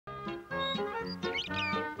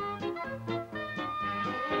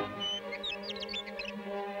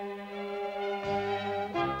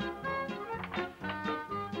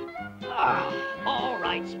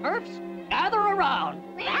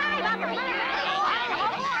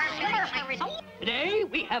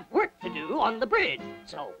have work to do on the bridge,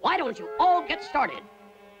 so why don't you all get started?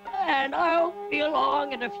 And I'll be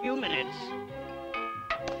along in a few minutes.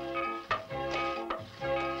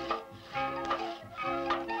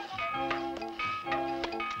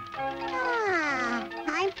 Ah,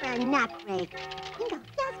 time for a nap break. You know,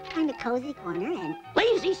 just find a cozy corner and...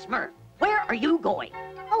 Lazy Smurf, where are you going?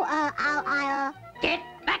 Oh, I'll... Get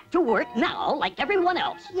back to work now like everyone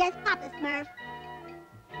else. Yes, Papa Smurf.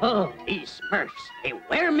 Oh, these Smurfs, they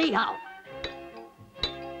wear me out.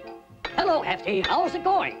 Hello, Hefty. How's it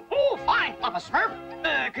going? Oh, fine, Papa Smurf.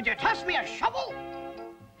 Could you toss me a shovel?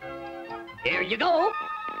 Here you go.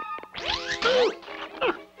 Ooh.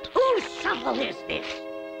 Whose shovel is this?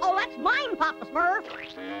 Oh, that's mine, Papa Smurf.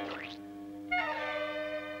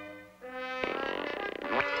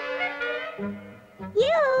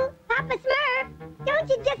 You, Papa Smurf, don't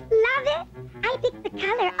you just love it? I picked the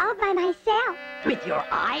color all by myself. With your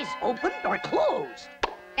eyes open or closed?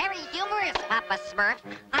 Very humorous, Papa Smurf.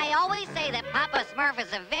 I always say that Papa Smurf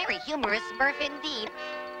is a very humorous Smurf indeed.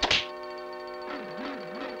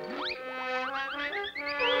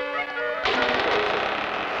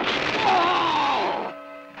 Oh!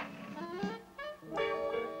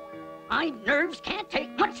 My nerves can't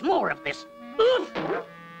take much more of this. Oof!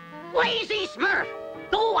 Lazy Smurf!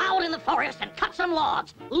 Go out in the forest and cut some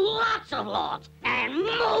logs. Lots of logs. And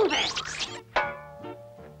move it!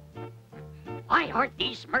 Why aren't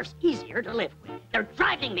these Smurfs easier to live with? They're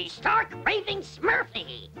driving me stark, raving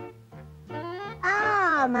Smurfy.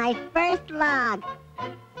 Oh, my first log.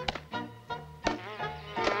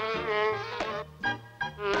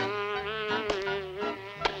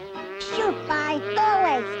 Shoot, fly. Go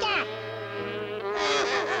away. Scat.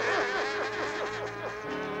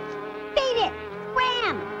 Beat it.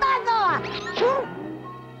 Scram. Buzz off. Woo.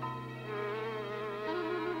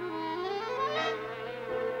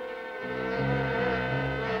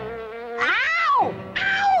 Ow!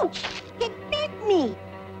 Ouch! It bit me.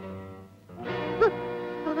 What's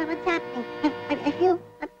happening? I feel...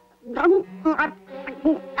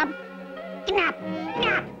 Snap! Snap!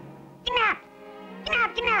 Snap! Snap!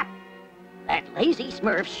 Snap! That lazy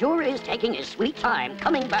Smurf sure is taking his sweet time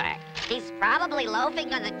coming back. He's probably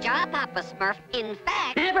loafing on the job, Papa Smurf. In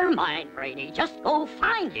fact... Never mind, Brady. Just go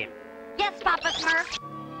find him. Yes, Papa Smurf.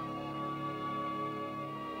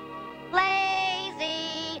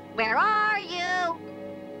 Lazy, where are you?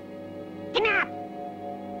 Snap!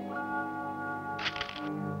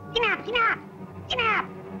 Snap! Snap! Snap!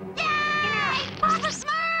 Yay! Papa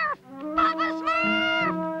Smurf! Papa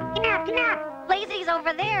Smurf! Snap! Snap! Lazy's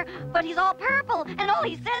over there, but he's all purple, and all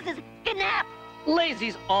he says is, "Gnap."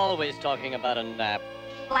 Lazy's always talking about a nap.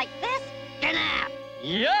 Like this, gnap.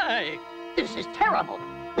 Yay! This is terrible.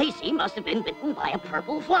 Lazy must have been bitten by a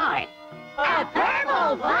purple fly. A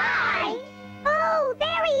purple fly? Oh,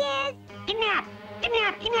 there he is! Snap!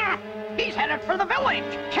 Snap! Snap! He's headed for the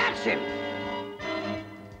village. Catch him!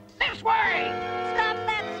 This way. Stop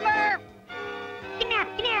that Smurf! Snap!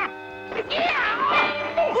 Snap! Ow!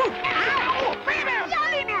 Beat him!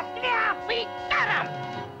 Snap! Snap! We got him.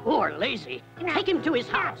 Poor Lazy. Take him to his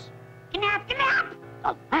house. Snap! Snap!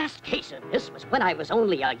 The last case of this was when I was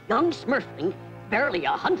only a young Smurfling, barely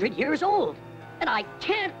 100 years old. And I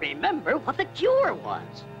can't remember what the cure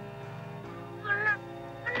was.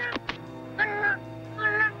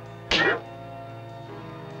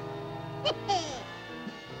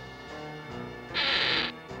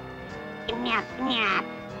 Snap! Snap!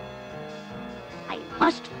 I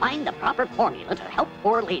must find the proper formula to help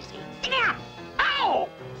poor Lazy. Snap! Ow!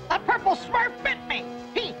 The purple Smurf bit me.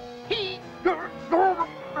 He... Gnap! Gnap!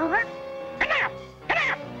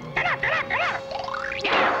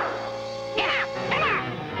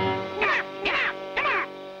 Gnap! Gnap!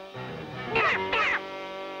 Gnap! Gnap!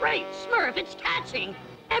 Great Smurf, it's catching!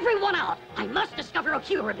 Everyone out! I must discover a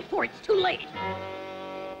cure before it's too late.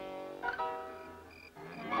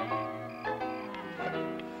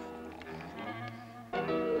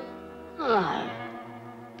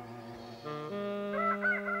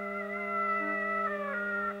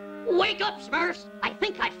 Wake up, Smurfs! I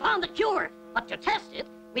think I found the cure, but to test it,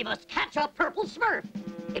 we must catch a purple Smurf.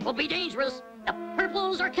 It will be dangerous. The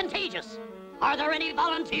purples are contagious. Are there any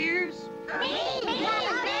volunteers? Me!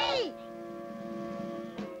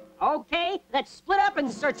 Okay, let's split up and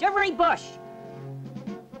search every bush.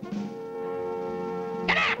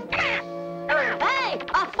 Hey,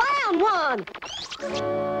 I found one!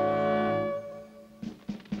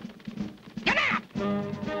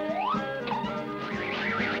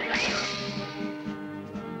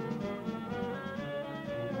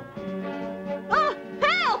 Oh,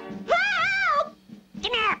 help! Help!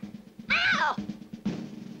 Snap! Ow!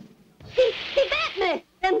 He bit me,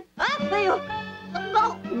 and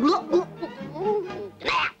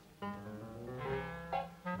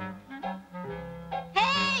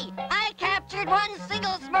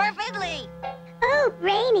so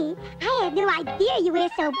brainy. I had no idea you were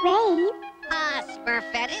so brave.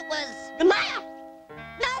 Smurfette, it was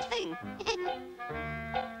nothing.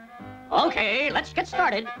 Okay, let's get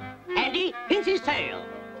started. Andy, pinch his tail.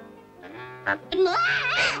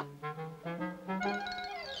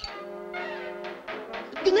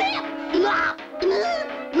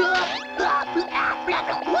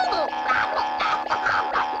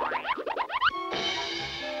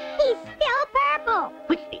 He's still purple.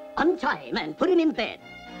 Quickly, untie him and put him in bed.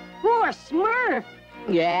 Poor Smurf.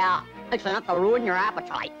 Yeah, it's enough to ruin your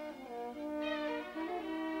appetite.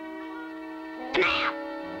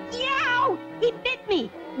 Yow! He bit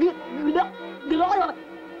me. Snap!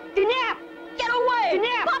 Get away!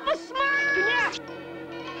 Snap! Papa Smurf! Snap!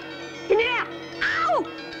 Snap! Ow!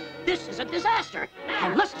 This is a disaster. I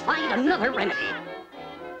must find another remedy.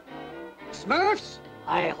 Smurfs,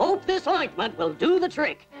 I hope this ointment will do the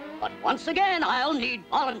trick. But once again, I'll need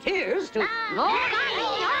volunteers to...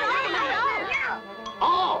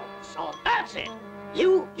 Oh, so that's it.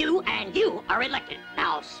 You, and you are elected.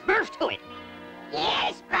 Now Smurf to it.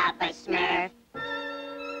 Yes, Papa Smurf.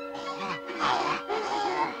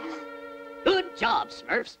 Good job,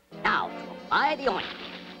 Smurfs. Now to apply the ointment.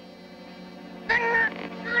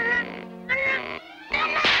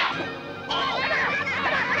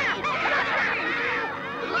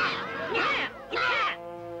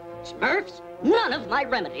 Smurfs, none of my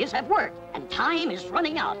remedies have worked, and time is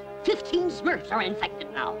running out. 15 Smurfs are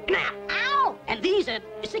infected now. Ow! And these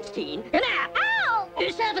 16, Ow!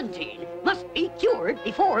 17 must be cured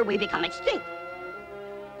before we become extinct.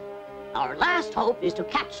 Our last hope is to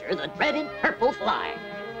capture the dreaded purple fly.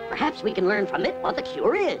 Perhaps we can learn from it what the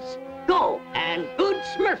cure is. Go, and good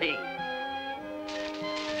Smurfing!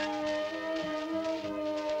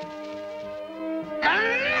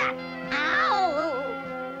 Ow!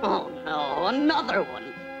 Oh no, another one.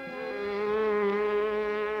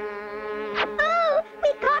 Oh,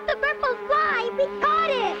 we caught the purple fly. We caught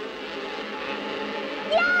it.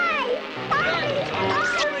 Yay! Sorry.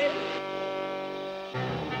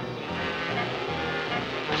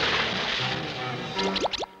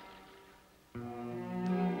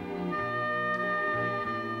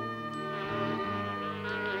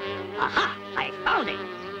 Aha! I found it!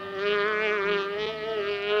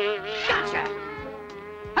 Gotcha!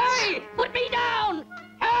 Hey! Put me down!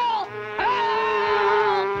 Help!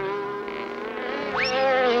 Help!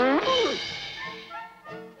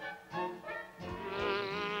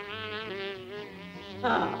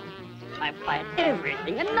 Oh, I've tried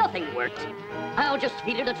everything and nothing worked. I'll just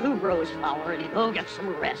feed it a tuberose flower and go get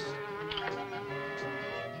some rest.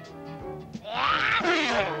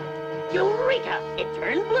 Eureka! It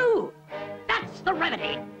turned blue! That's the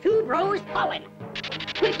remedy! Tuberose pollen!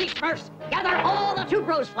 Quickly, Smurfs, gather all the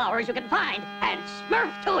tuberose flowers you can find and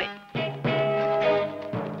Smurf to it!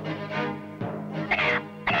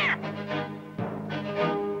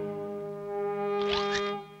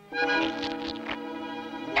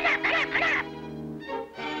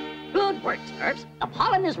 Good work, Smurfs. The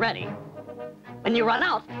pollen is ready. When you run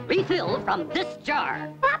out, refill from this jar.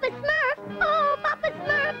 Papa Smurf! Oh, Papa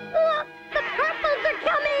Smurf! Look, the purples are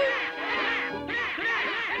coming!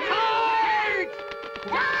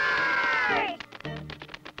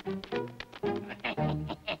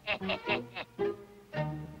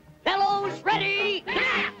 Bellows ready!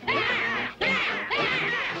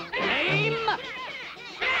 Aim!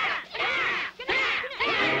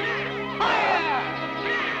 Fire!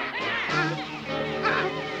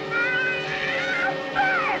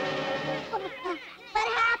 What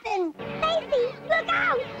happened? Stacy, look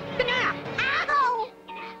out! Ow!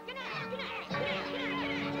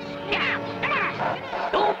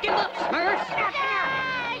 Don't give up, Smurfs!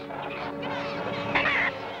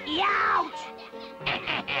 Ouch!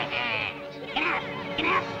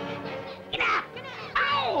 Get up!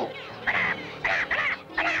 Ow!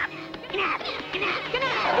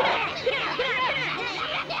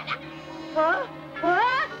 Huh?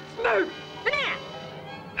 Smurf!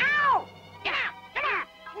 Ow!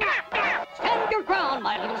 Stand your ground,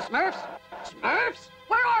 my little Smurfs! Smurfs,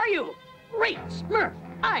 where are you? Great Smurf!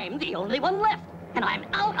 I'm the only one left, and I'm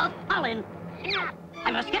out of pollen.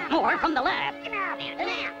 I must get more from the lab.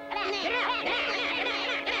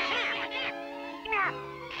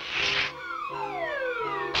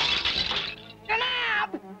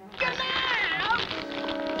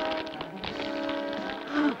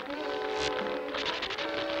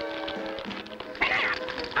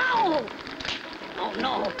 Ow! Oh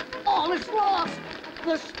no, all is lost.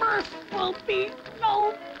 The Smurfs will be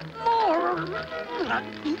no more.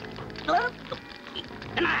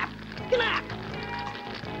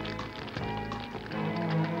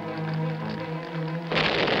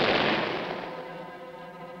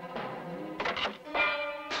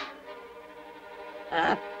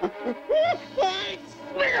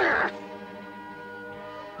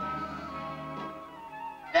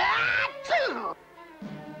 Achoo!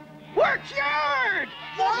 Work's yard!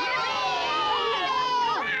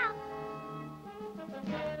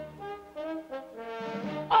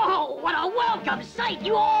 Oh, what a welcome sight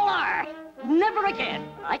you all are! Never again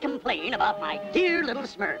will I complain about my dear little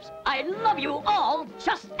Smurfs. I love you all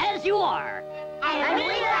just as you are. And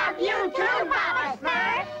we love you too, Papa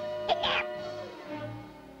Smurf!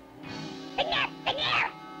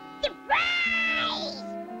 Surprise!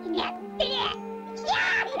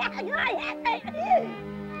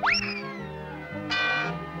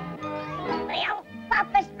 Well,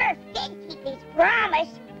 Papa Smurf did keep his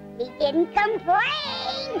promise. He didn't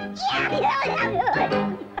complain.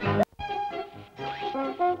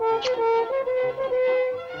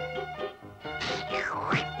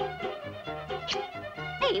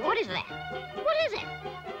 Hey, what is that? What is it?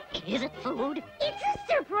 Is it food? It's a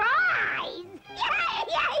surprise.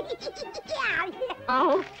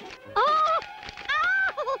 Oh. Oh!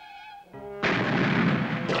 Oh!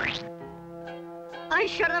 I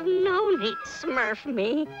should have known he'd smurf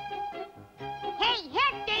me. Hey,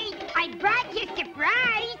 Hefty, I brought you a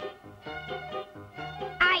surprise.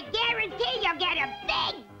 I guarantee you'll get a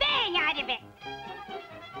big bang out of it.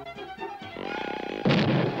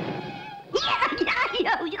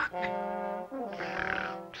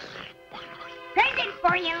 Present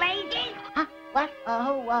for you, ladies. Huh? What?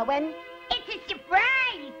 When? It's a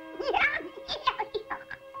surprise.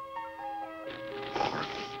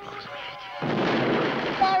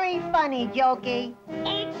 Very funny, Jokey.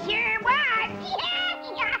 It sure was.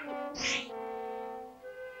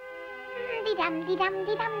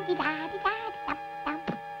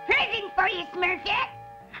 Present for you, Smurfette.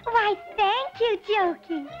 Why, thank you,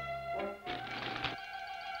 Jokey.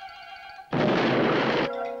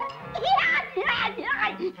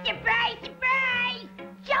 Surprise, surprise!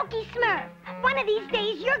 Jokey Smurf, one of these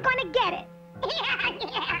days you're gonna get it.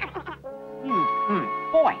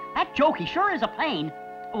 Boy, that Jokey sure is a pain.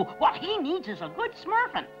 Oh, what he needs is a good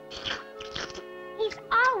smurfing. He's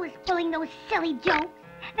always pulling those silly jokes.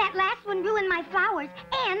 That last one ruined my flowers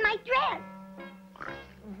and my dress.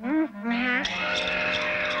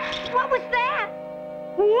 What was that?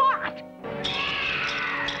 What?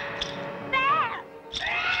 That!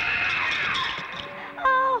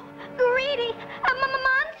 Oh, greedy! A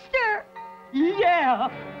monster! Yeah.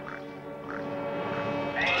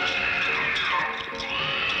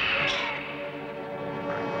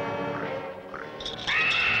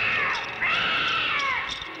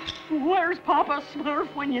 Where's Papa Smurf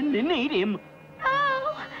when you need him?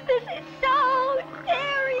 Oh, this is so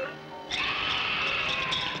scary!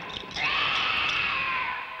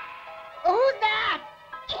 Who's that?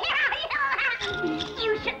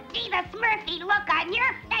 You should see the Smurfy look on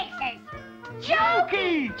your faces!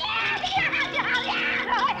 Jokey!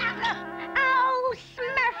 Oh,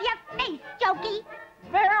 smurf your face, Jokey!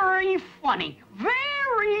 Very funny.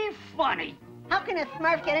 Very funny. How can a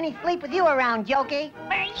Smurf get any sleep with you around, Jokey?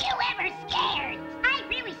 Were you ever scared? I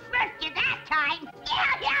really smurfed you that time.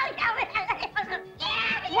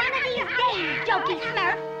 One of these days, Jokey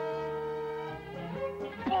Smurf.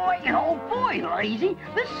 Boy, oh boy, Lazy.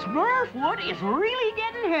 This Smurf wood is really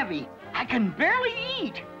getting heavy. I can barely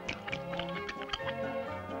eat.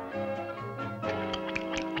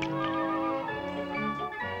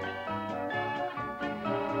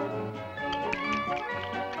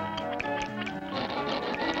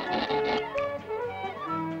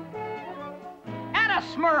 Atta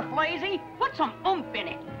Smurf, Lazy. Put some oomph in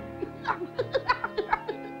it.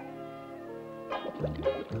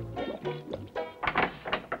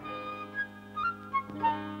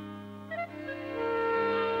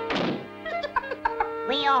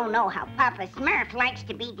 We all know how Papa Smurf likes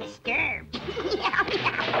to be disturbed.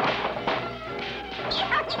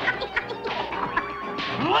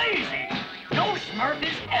 Lazy! No Smurf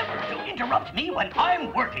is ever to interrupt me when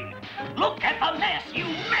I'm working. Look at the mess you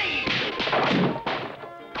made!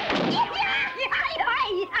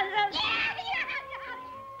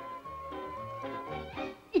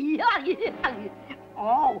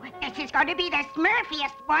 Oh, this is going to be the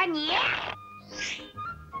smurfiest one yet.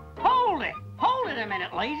 Hold it! Hold it a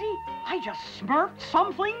minute, Lazy. I just smurfed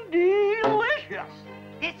something delicious.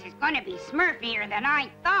 This is going to be smurfier than I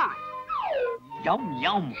thought. Yum,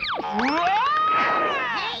 yum.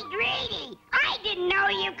 Hey, Greedy, I didn't know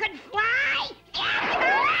you could fly.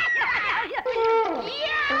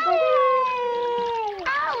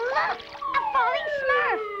 Oh, look, a falling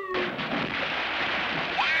Smurf.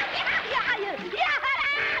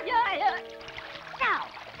 So,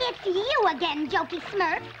 it's you again, Jokey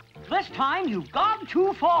Smurf. this time you've gone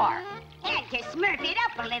too far. Had to smurf it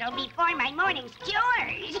up a little before my morning's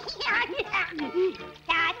chores.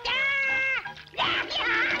 Ta-ta!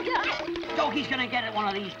 Jokey's gonna get it one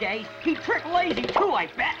of these days. He tricked Lazy too, I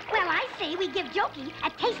bet. Well, I say we give Jokey a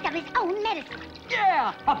taste of his own medicine.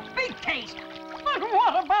 Yeah, a big taste. But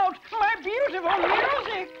what about my beautiful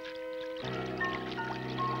music?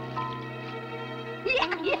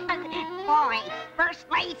 Boy, first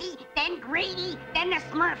Lazy, then Greedy, then the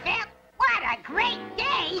Smurfette. What a great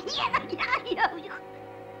day!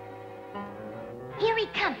 Here he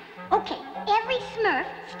comes. Okay, every Smurf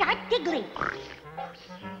start giggling.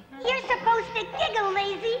 You're supposed to giggle,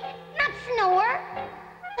 Lazy, not snore.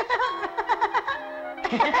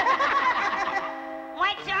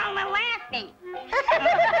 What's all the laughing?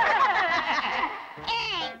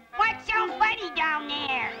 Hey, what's so funny down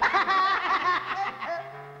there?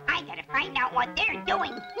 I gotta find out what they're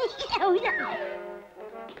doing.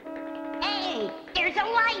 Hey, there's a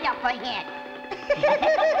light up ahead.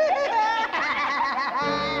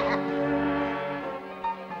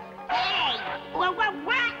 Hey,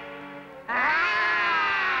 what?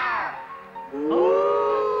 Ah!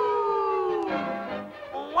 Ooh!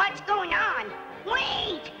 What's going on?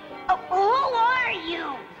 Wait! Who are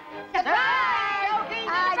you? Surprise! Jokey!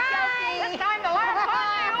 Surprise! It's time to laugh on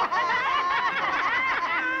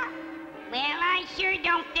Well, I sure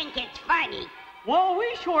don't think it's funny. you. Well,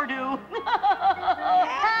 we sure do.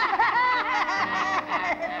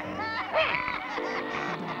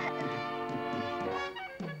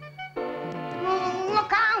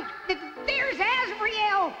 Look out! There's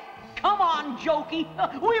Azrael! Come on, Jokey.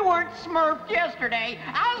 We weren't smurfed yesterday.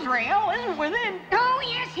 Azrael isn't within. Oh,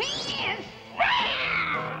 yes, he is!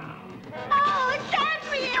 Oh, it's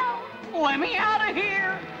Azrael! Let me out of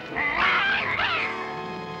here.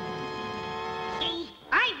 See,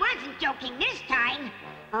 I wasn't joking this time.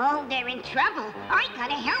 Oh, they're in trouble. I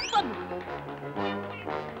gotta help them.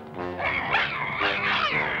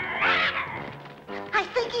 I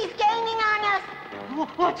think he's gaining on us.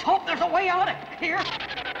 Let's hope there's a way out of here.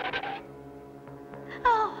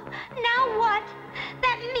 Oh, now what?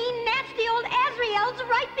 That mean, nasty old Azrael's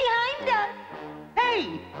right behind us.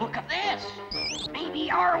 Hey, look at this. Maybe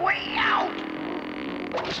our way out.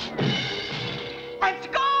 Let's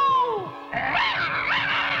go!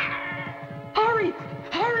 Hurry!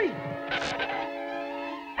 Hurry!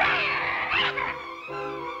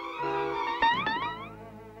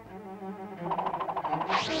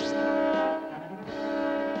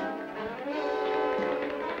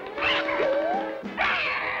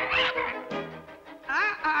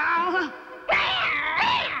 Uh-oh.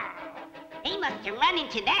 They must have run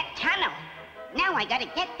into that tunnel. Now I gotta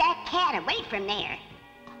get that cat away from there.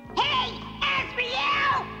 Hey,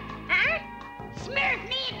 Azrael! Huh? Smurf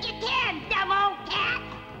me if you can, dumb old cat!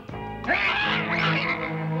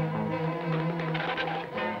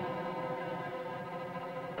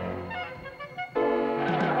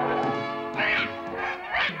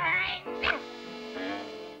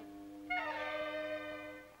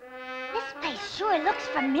 This place sure looks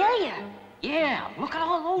familiar. Yeah, look at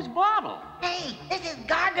all those bottles. Hey, this is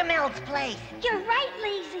Gargamel's place. You're right,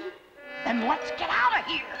 Lazy. Then let's get out of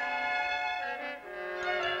here.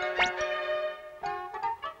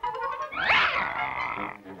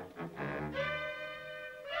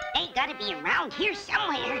 They gotta be around here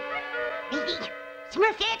somewhere. Maybe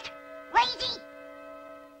Smurfette, Lazy.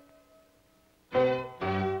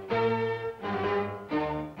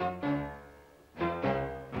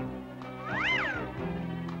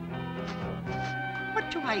 What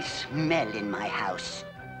do I smell in my house?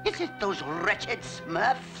 Is it those wretched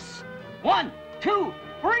Smurfs? 1, 2,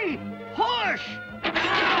 3, push!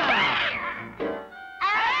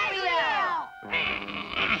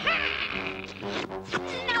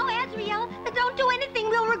 No, Azrael, don't do anything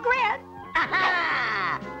we'll regret.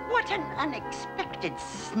 Aha! What an unexpected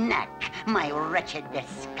snack, my wretched,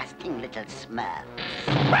 disgusting little Smurfs.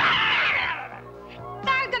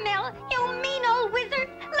 Gargamel, you mean old wizard,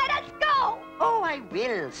 let us go. Oh, I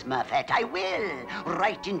will, Smurfette, I will.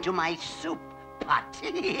 Right into my soup pot.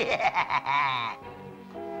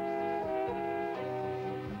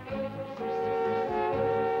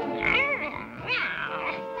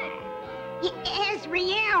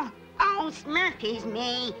 Azrael, oh, Smurf is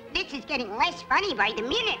me. This is getting less funny by the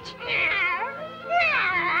minute.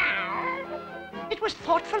 It was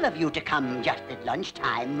thoughtful of you to come just at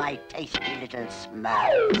lunchtime, my tasty little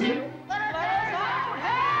Smurfs.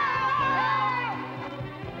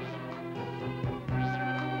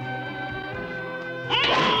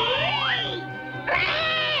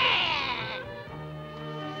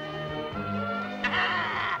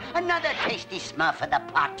 Another tasty Smurf for the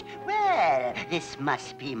pot. Well, this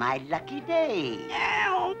must be my lucky day.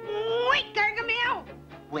 Oh, wait, Gargamel.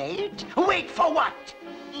 Wait? Wait for what?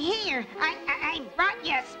 Here, I brought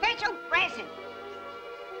you a special present.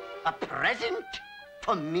 A present?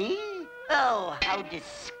 For me? Oh, how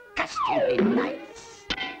disgustingly nice.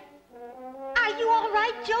 Are you all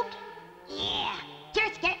right, Jokey? Yeah,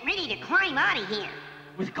 just get ready to climb out of here.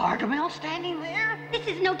 With Gargamel standing there? This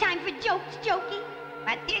is no time for jokes, Jokey.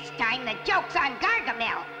 But this time the joke's on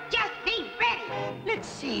Gargamel. Just be ready. Let's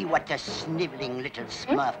see what the sniveling little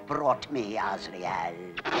Smurf brought me, Azrael.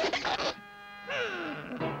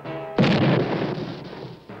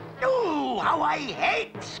 Oh, how I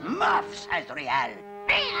hate Smurfs, Azrael.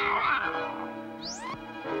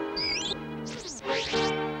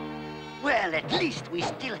 Well, at least we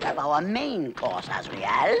still have our main course,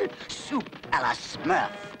 Azrael. Soup a la Smurf.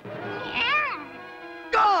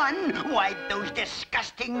 Gone! Why, those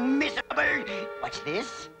disgusting, miserable... What's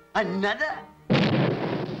this? Another?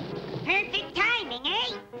 Perfect timing,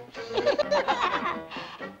 eh?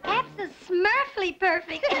 That's a Smurfly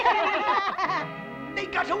perfect. They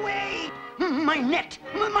got away! My net,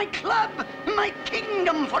 my club, my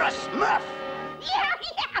kingdom for a Smurf!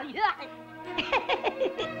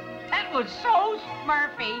 That was so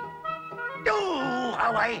Smurfy. Oh,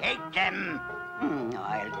 how I hate them!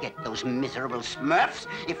 I'll get those miserable Smurfs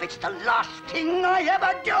if it's the last thing I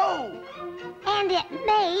ever do! And it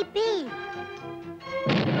may be.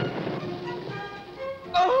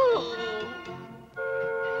 Oh!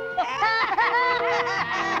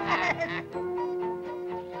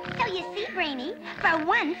 So you see, Brainy, for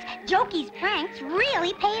once, Jokey's pranks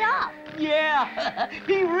really paid off. Yeah,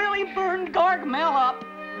 he really burned Gargamel up.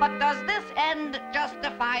 But does this end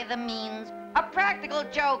justify the means? Are practical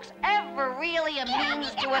jokes ever really a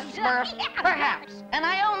means to a Smurf? Perhaps. And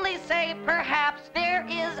I only say perhaps there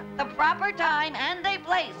is the proper time and a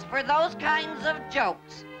place for those kinds of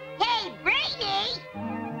jokes. Hey, Brainy!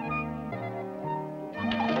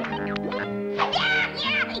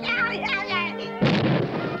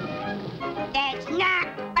 That's not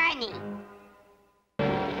funny.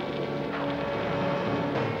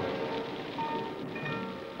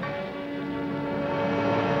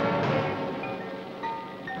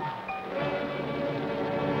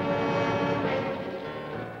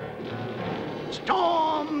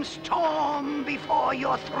 Storm, storm, before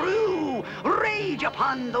you're through, rage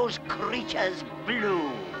upon those creatures blue.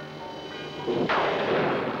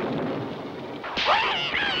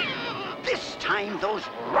 This time those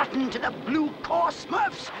rotten to the blue core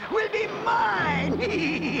Smurfs will be mine!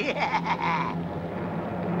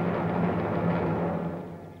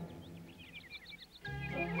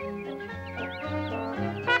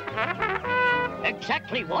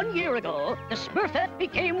 Exactly 1 year ago, the Smurfette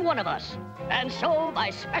became one of us. And so, by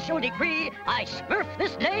special decree, I smurf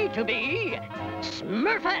this day to be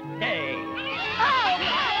Smurfette Day.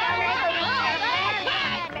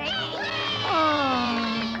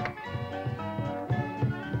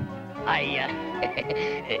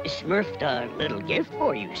 I smurfed a little gift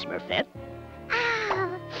for you, Smurfette.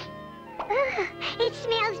 Oh. It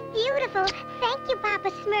smells beautiful. Thank you,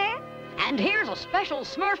 Papa Smurf. And here's a special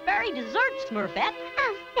Smurfberry dessert, Smurfette.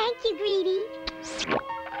 Oh, thank you, Greedy.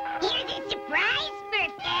 Here's a surprise,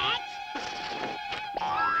 Smurfette.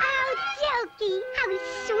 Oh, Jokey, how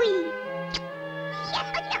sweet.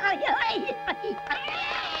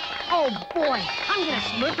 Oh, boy, I'm gonna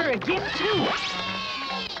smurf her a gift, too.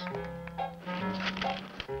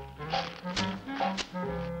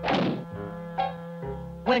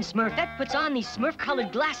 When Smurfette puts on these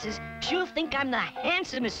Smurf-colored glasses, she'll think I'm the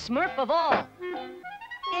handsomest Smurf of all.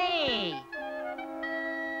 Hey!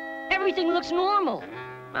 Everything looks normal.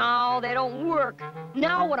 Oh, they don't work.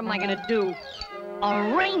 Now what am I gonna do?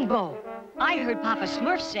 A rainbow! I heard Papa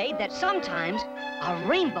Smurf say that sometimes a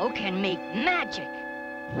rainbow can make magic.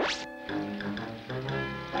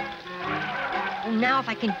 Now if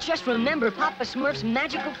I can just remember Papa Smurf's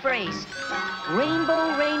magical phrase.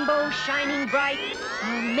 Rainbow, rainbow, shining bright,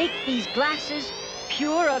 I'll make these glasses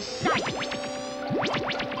pure of sight.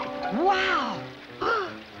 Wow!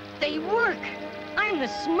 They work! I'm the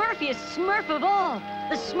smurfiest Smurf of all.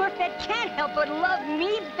 The Smurf that can't help but love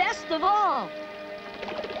me best of all.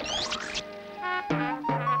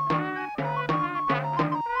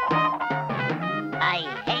 I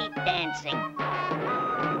hate dancing.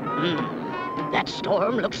 That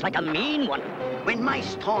storm looks like a mean one. When my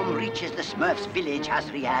storm reaches the Smurfs' village,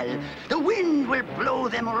 Azrael, the wind will blow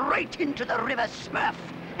them right into the river Smurf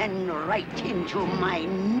and right into my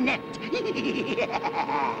net.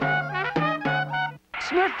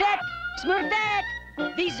 Smurfette! Smurfette!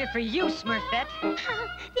 These are for you, Smurfette. Oh,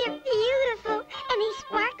 they're beautiful, and they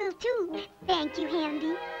sparkle too. Thank you,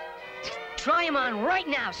 Handy. Try them on right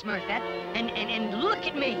now, Smurfette, and look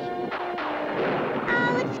at me.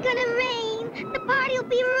 Oh, it's gonna rain. The party'll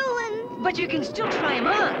be ruined. But you can still try them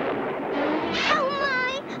on. Oh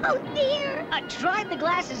my! Oh dear! Try the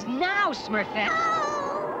glasses now, Smurfette.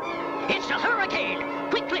 Oh! It's a hurricane!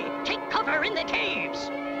 Quickly, take cover in the caves!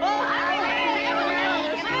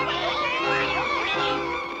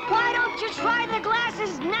 Why don't you try the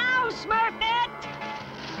glasses now, Smurfette?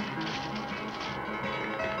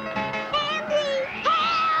 Handy!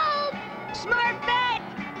 Help! Smurfette!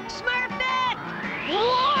 Smurfette!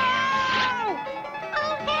 Whoa!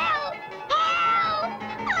 Oh, help! Help!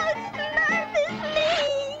 Oh, Smurf is me!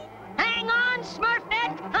 Hang on,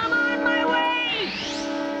 Smurfette! I'm on my way!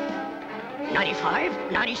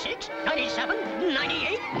 95, 96, 97,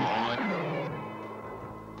 98.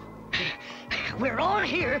 We're all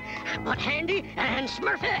here, but Handy and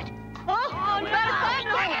Smurfette. Oh, no!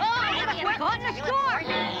 We're caught in a storm!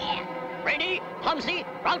 Brainy, Clumsy,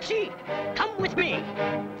 Grouchy, come with me.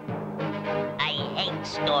 I hate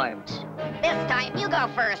storms. This time you go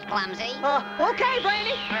first, Clumsy. Okay,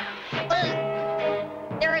 Brainy.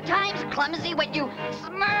 There are times, Clumsy, when you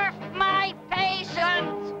smurf my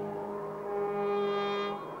patience.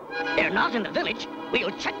 They're not in the village.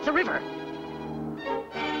 We'll check the river.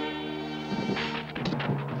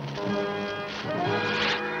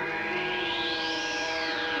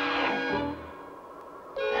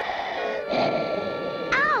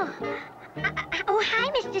 Oh, hi,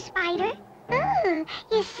 Mr. Spider. Oh,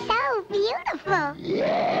 you're so beautiful.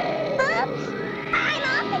 Oops, I'm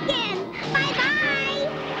off again. Bye-bye.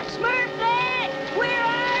 Smurfette! Where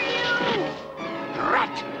are you?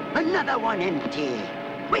 Rat! Another one empty.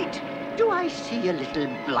 Wait, do I see a little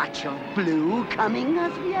blotch of blue coming,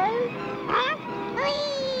 Azriel? Huh?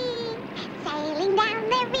 Whee! Sailing down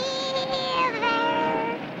the river.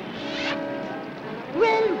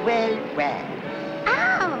 Well.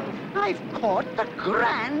 Oh. I've caught the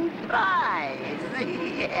grand prize.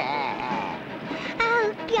 Yeah.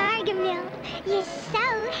 Oh, Gargamel, you're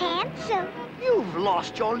so handsome. You've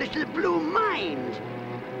lost your little blue mind.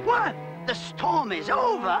 What? The storm is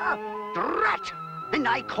over? Drat! And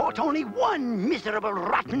I caught only one miserable,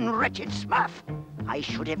 rotten, wretched Smurf. I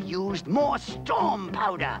should have used more storm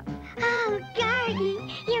powder. Oh,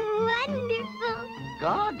 Gargy, you're wonderful.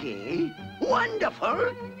 Gargy?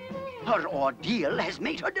 Wonderful? Her ordeal has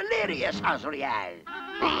made her delirious, Azriel.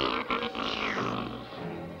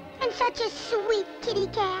 And such a sweet kitty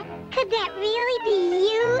cat. Could that really be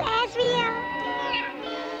you, Azriel?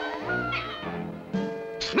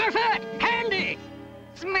 Smurfette! Handy!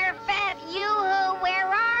 Smurfette, yoo-hoo, where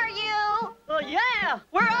are you? Oh, yeah!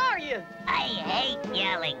 Where are you? I hate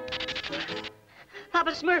yelling.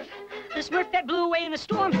 Papa Smurf, the Smurfette blew away in the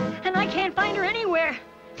storm, and I can't find her anywhere.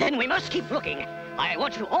 Then we must keep looking. I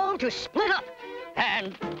want you all to split up.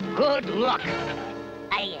 And good luck.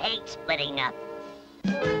 I hate splitting up.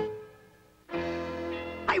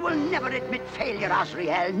 I will never admit failure,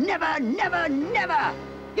 Azriel. Never, never, never.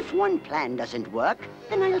 If one plan doesn't work,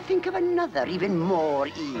 then I'll think of another, even more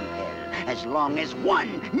evil. As long as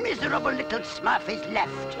one miserable little Smurf is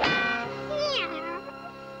left.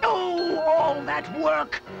 Oh, all that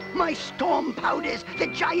work! My storm powders, the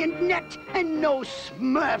giant net, and no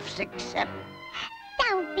Smurfs except...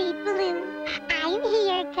 Don't be blue. I'm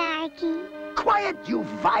here, Gargy. Quiet, you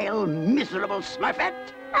vile, miserable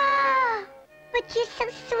Smurfette! Oh, but you're so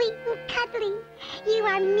sweet and cuddly. You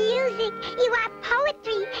are music. You are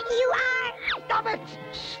poetry. You are... Stop it!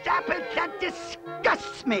 Stop it! That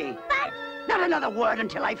disgusts me! But... Not another word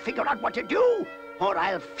until I figure out what to do, or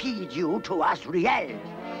I'll feed you to Azriel.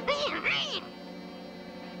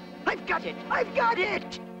 I've got it! I've got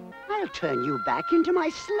it! I'll turn you back into my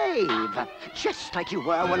slave, just like you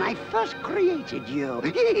were when I first created you.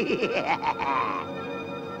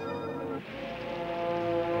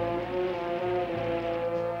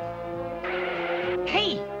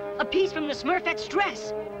 Hey, a piece from the Smurfette's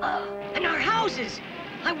dress. And our houses.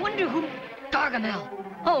 I wonder who... Gargamel.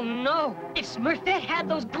 Oh, no. If Smurfette had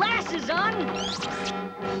those glasses on...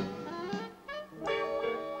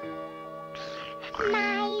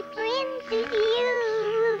 My prince is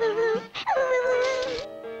you.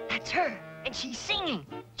 That's her, and she's singing.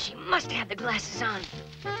 She must have the glasses on.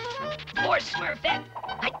 Poor Smurfette.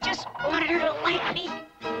 I just wanted her to like me.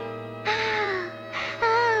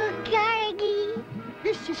 Oh, Gargy.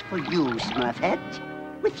 This is for you, Smurfette.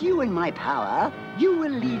 With you in my power, you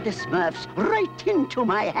will lead the Smurfs right into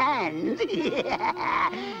my hands.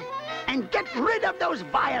 And get rid of those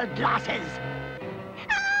vile glasses.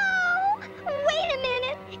 Oh, wait a minute.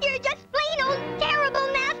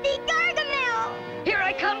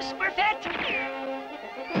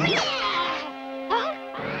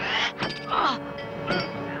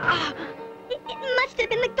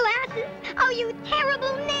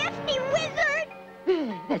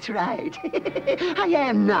 That's right. I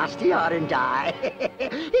am nasty, aren't I?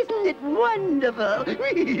 Isn't it wonderful?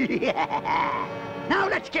 Now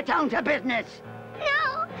let's get down to business.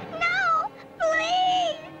 No, no,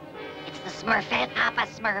 please. It's the Smurfette, Papa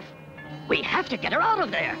Smurf. We have to get her out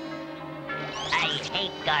of there. I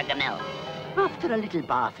hate Gargamel. After a little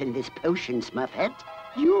bath in this potion, Smurfette,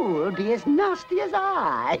 you'll be as nasty as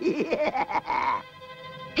I.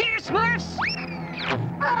 Here, Smurfs!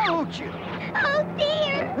 Ouch! Oh,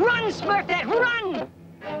 dear. Run, Smurfette, run!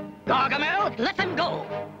 Gargamel, let them go.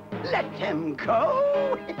 Let him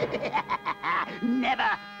go?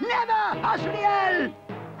 Never, never, Asriel!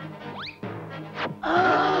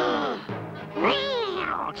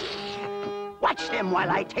 Watch them while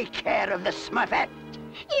I take care of the Smurfette.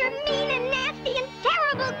 You're mean and nasty and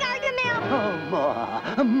terrible, Gargamel.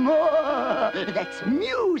 Oh, more! That's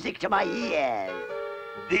music to my ears.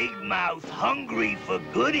 Big Mouth hungry for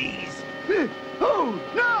goodies. Oh,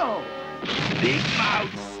 no! Big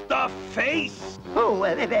Mouth stuffed face. Oh,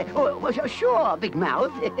 sure, Big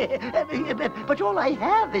Mouth. But all I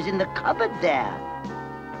have is in the cupboard there.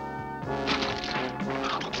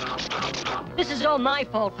 This is all my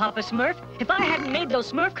fault, Papa Smurf. If I hadn't made those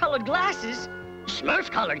Smurf-colored glasses...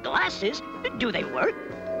 Smurf-colored glasses? Do they work?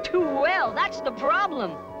 Too well, that's the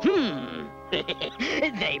problem.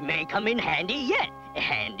 They may come in handy yet.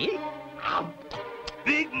 Handy?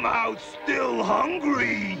 Big Mouth still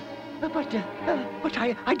hungry. But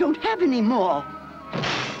I don't have any more.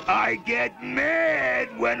 I get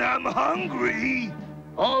mad when I'm hungry.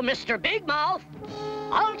 Oh, Mr. Big Mouth,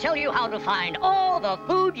 I'll tell you how to find all the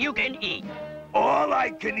food you can eat. All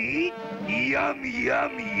I can eat? Yum,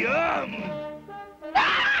 yum, yum.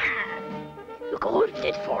 Look over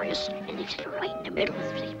that for us, and it's right in the middle.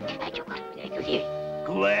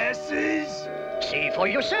 Glasses? See for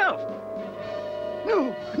yourself.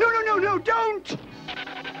 No, don't!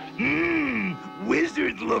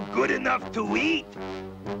 Wizards look good enough to eat.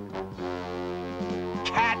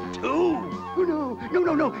 Cat too. Oh,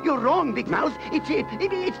 no, you're wrong, Big Mouth.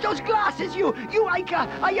 It's those glasses,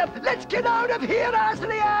 let's get out of here,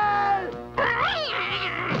 Asriel!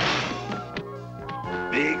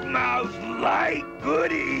 Big Mouth like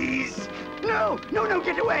goodies. No,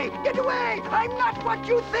 get away! I'm not what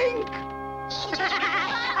you think!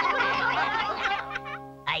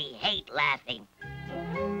 I hate laughing.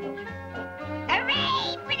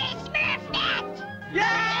 Hooray for the Smurfette! Yay!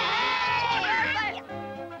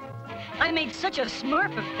 I made such a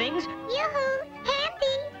Smurf of things. Yoo-hoo,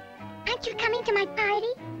 Handy. Aren't you coming to my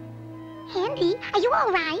party? Handy, are you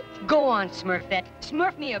all right? Go on, Smurfette.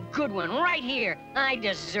 Smurf me a good one right here. I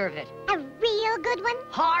deserve it. A real good one?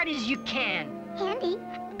 Hard as you can. Handy,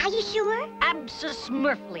 are you sure?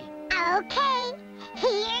 Abso-Smurfly. Okay,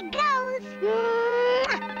 here goes.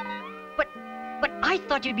 But I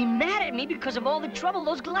thought you'd be mad at me because of all the trouble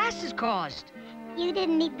those glasses caused. You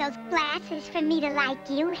didn't need those glasses for me to like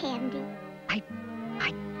you, Handy. I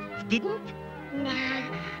didn't? Nah,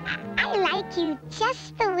 I like you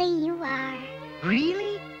just the way you are.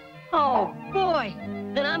 Really? Oh, boy.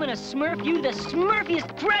 Then I'm gonna Smurf you the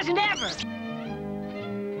Smurfiest present ever.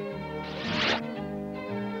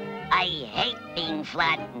 I hate being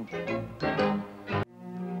flattened.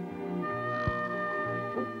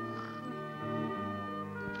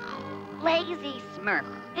 Lazy Smurf.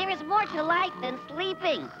 There is more to life than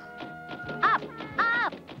sleeping. Up,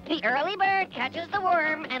 up! The early bird catches the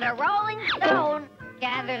worm, and a rolling stone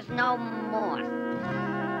gathers no more.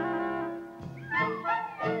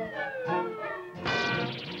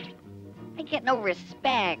 I get no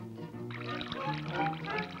respect.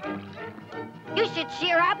 You should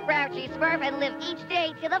cheer up, Grouchy Smurf, and live each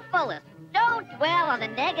day to the fullest. Don't dwell on the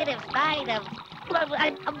negative side of...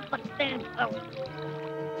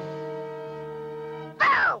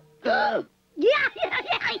 Oh!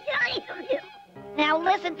 Now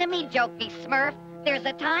listen to me, Jokey Smurf. There's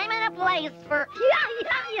a time and a place for...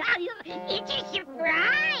 It's a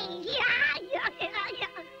surprise!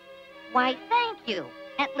 Why, thank you.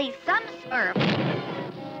 At least some Smurf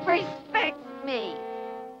respect me.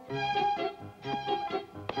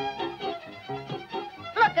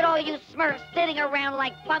 Look at all you Smurfs sitting around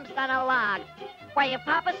like bumps on a log. Why, if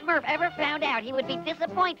Papa Smurf ever found out, he would be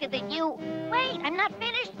disappointed that you... Wait, I'm not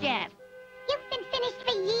finished yet. You've been finished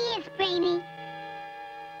for years, Brainy.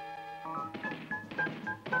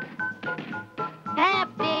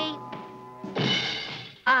 Happy.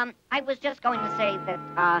 I was just going to say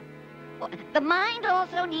that, the mind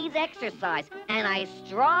also needs exercise, and I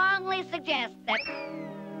strongly suggest that...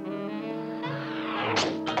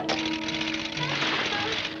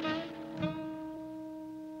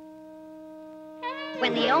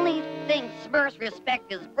 When the only thing Smurfs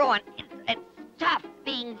respect is brawn, it's tough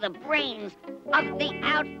being the brains of the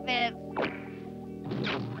outfit.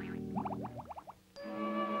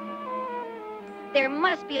 There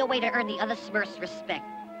must be a way to earn the other Smurfs' respect.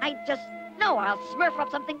 I just know I'll Smurf up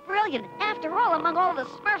something brilliant. After all, among all the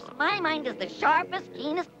Smurfs, my mind is the sharpest,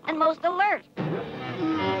 keenest, and most alert.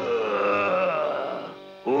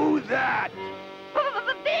 Who's that?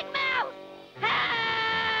 Big Mouth!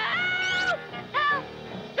 Help! Help!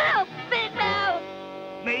 Help! Big Mouth!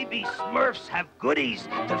 Maybe Smurfs have goodies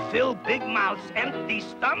to fill Big Mouth's empty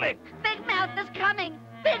stomach. Big Mouth is coming!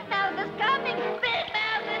 Big Mouth is coming! Big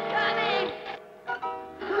Mouth is coming!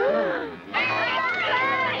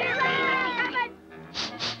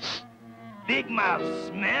 Big Mouth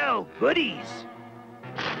smell goodies.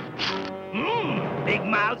 Big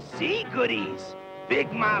Mouth see goodies.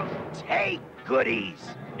 Big Mouth take goodies.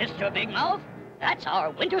 Mr. Big Mouth, that's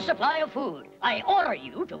our winter supply of food. I order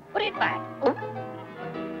you to put it back.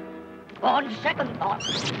 On second thought,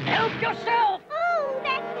 help yourself! Oh,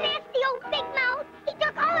 that nasty old Big Mouth! He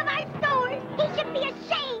took all of our stores! He should be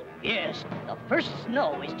ashamed! Yes, the first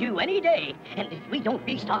snow is due any day, and if we don't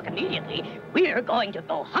restock immediately, we're going to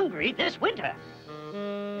go hungry this winter.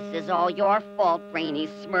 This is all your fault, Brainy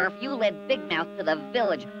Smurf. You led Big Mouth to the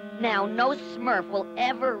village. Now no Smurf will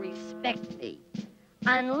ever respect thee.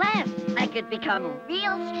 Unless I could become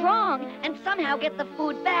real strong and somehow get the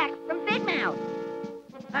food back from Big Mouth.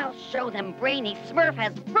 I'll show them Brainy Smurf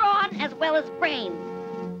has brawn as well as brains.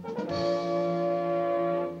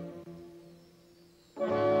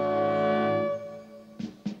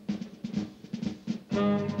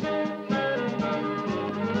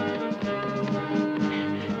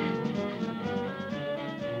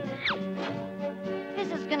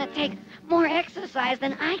 This is gonna take more exercise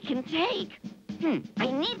than I can take.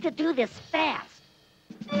 I need to do this fast.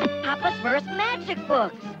 Papa Smurf's magic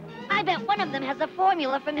books. I bet one of them has a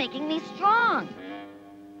formula for making me strong.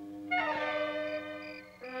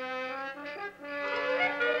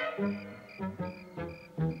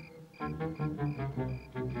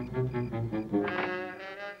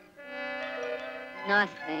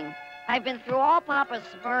 Nothing. I've been through all Papa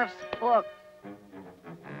Smurf's books.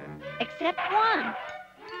 Except one.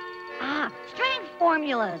 Ah, strength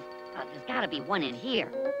formulas. There's gotta be one in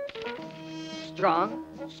here. Strong,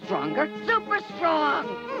 stronger, super strong.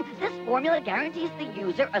 This formula guarantees the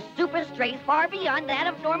user a super strength far beyond that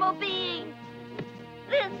of normal beings.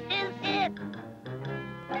 This is it.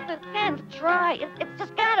 I can't try. It's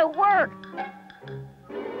just gotta work.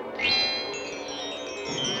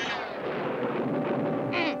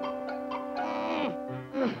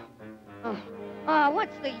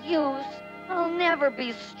 What's the use? I'll never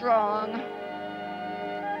be strong.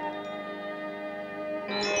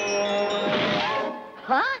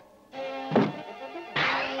 Huh?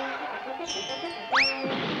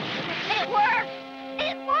 It worked!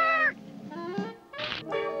 It worked!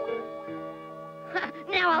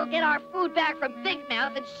 Now I'll get our food back from Big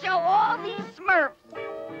Mouth and show all these Smurfs.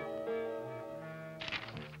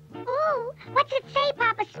 Ooh, what's it say,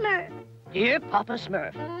 Papa Smurf? Dear Papa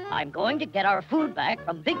Smurf, I'm going to get our food back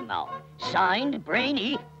from Big Mouth. Signed,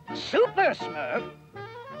 Brainy, Super Smurf.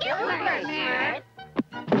 Super Smurf.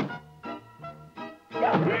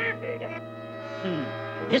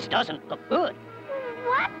 This doesn't look good.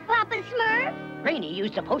 What, Papa Smurf? Brainy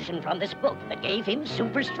used a potion from this book that gave him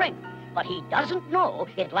super strength, but he doesn't know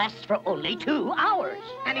it lasts for only 2 hours.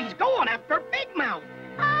 And he's going after Big Mouth.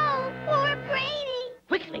 Oh, poor Brainy.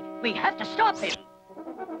 Quickly, we have to stop him.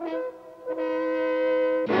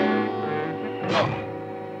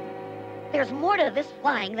 There's more to this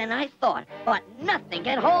flying than I thought, but nothing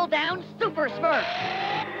can hold down Super Smurf.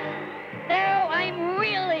 Now I'm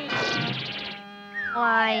really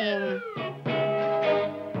flying.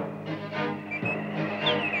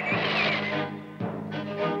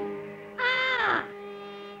 Ah!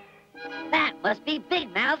 That must be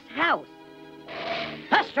Big Mouth's house.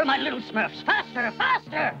 Faster, my little Smurfs, faster,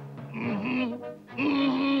 faster!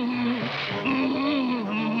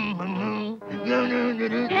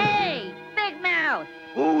 Hey, Big Mouth!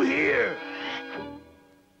 Who here?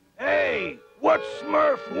 Hey, what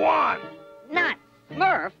Smurf want? Not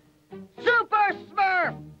Smurf, Super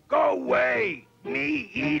Smurf! Go away, me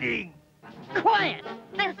eating. Quiet!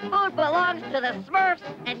 This food belongs to the Smurfs,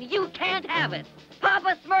 and you can't have it.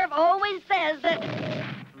 Papa Smurf always says that...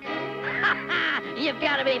 You've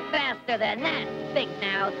got to be faster than that, Big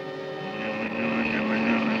Mouth.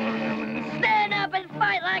 Stand up and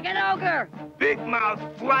fight like an ogre! Big Mouth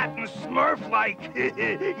flat and Smurf like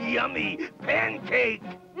yummy pancake.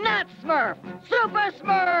 Not Smurf, Super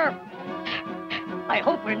Smurf! I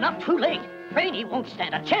hope we're not too late. Brainy won't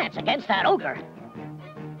stand a chance against that ogre.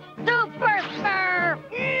 Super Smurf!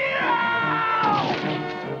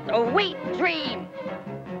 Sweet dream!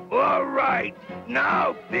 All right,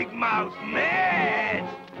 now Big Mouth man!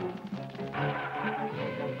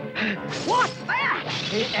 What's that?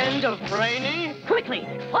 The end of Brainy? Quickly,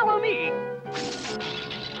 follow me.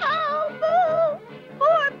 Oh, boo!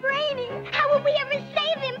 Poor Brainy! How will we ever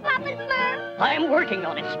save him, Papa Smurf? I'm working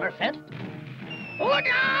on it, Smurfette. Look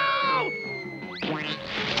out!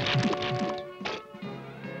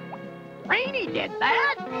 Brainy did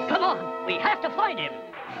that? Come on, we have to find him.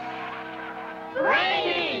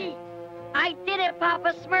 Brainy! I did it,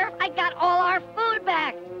 Papa Smurf. I got all our food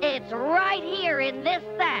back. It's right here in this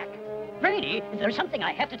sack. Brainy, there's something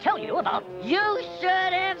I have to tell you about. You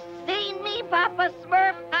should have seen me, Papa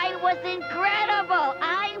Smurf. I was incredible.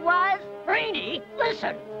 I was... Brainy,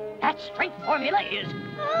 listen. That strength formula is...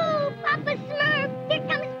 Oh, Papa Smurf! Here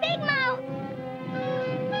comes Big Mouth!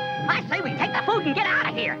 I say we take the food and get out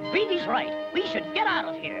of here. Brady's right. We should get out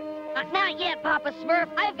of here. Not yet, Papa Smurf.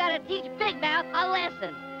 I've got to teach Big Mouth a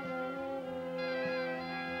lesson.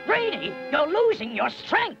 Brady, you're losing your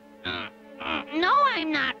strength. No,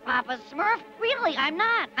 I'm not, Papa Smurf. Really, I'm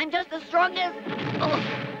not. I'm just as strong as...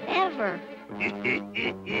 ever.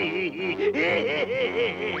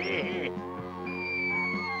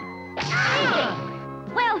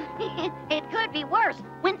 Well, it could be worse.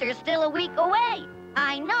 Winter's still a week away.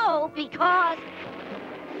 I know because...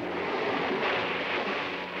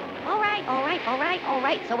 All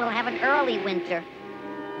right, so we'll have an early winter.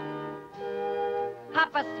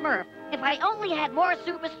 Papa Smurf, if I only had more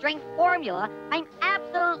super strength formula, I'm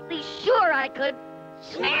absolutely sure I could...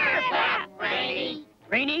 Smurf that, Brainy!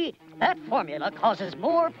 Brainy, that formula causes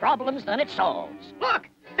more problems than it solves. Look!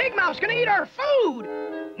 Big Mouth's gonna eat our food!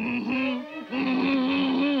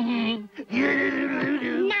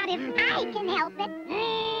 Not if I can help it.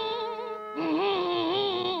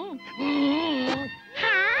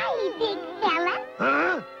 Hi, big fella.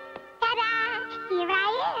 Huh? Ta-da! Here I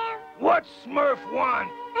am. What Smurf want?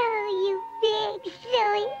 Oh, you big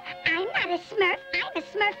silly. I'm not a Smurf. I'm a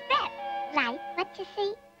Smurfette. Like what you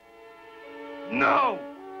see? No!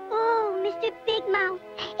 Oh, Mr. Big Mouth,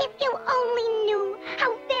 if you only knew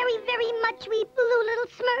how very, very much we blue little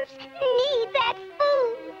Smurfs need that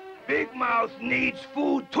food. Big Mouth needs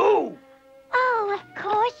food too! Oh, of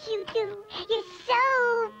course you do. You're so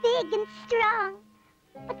big and strong.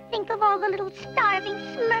 But think of all the little starving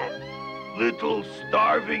Smurfs. Little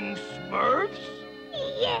starving Smurfs?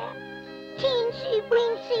 Yeah. Teensy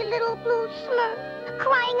weensy little blue Smurf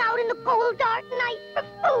crying out in the cold dark night for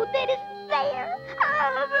food that isn't there.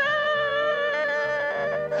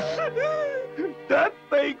 That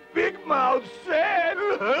make Big Mouth sad.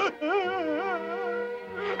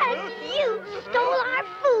 And you stole our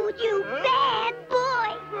food, you bad boy.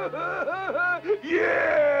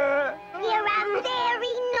 Yeah. You're a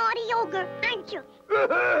very naughty ogre, aren't you?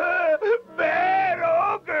 Bad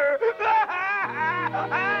ogre.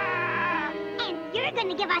 And you're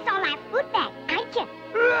gonna give us all our food back, aren't you?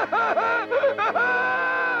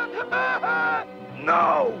 No.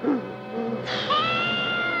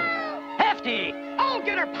 Hefty! I'll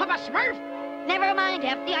get her, Papa Smurf! Never mind,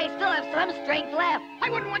 Hefty. I still have some strength left. I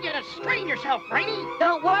wouldn't want you to strain yourself, Brainy!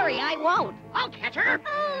 Don't worry, I won't. I'll catch her!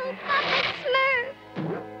 Oh, Papa Smurf.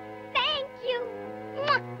 Thank you.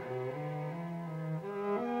 Mwah.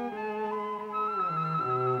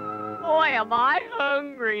 Boy, am I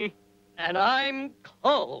hungry. And I'm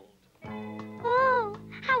cold. Oh,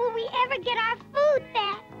 how will we ever get our food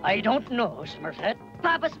back? I don't know, Smurfette.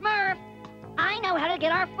 Papa Smurf, I know how to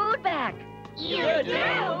get our food back. You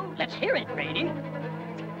do? Let's hear it, Brady.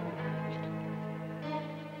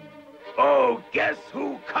 Oh, guess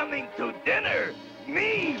who coming to dinner?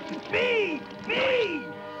 Me!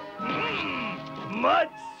 Mud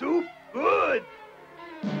soup good!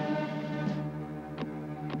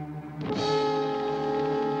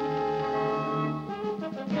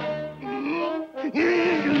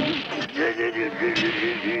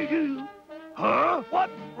 Huh? What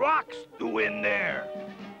rocks do in there?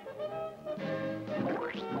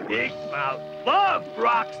 Big Mouth love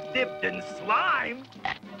rocks dipped in slime.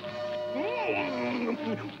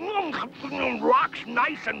 Rocks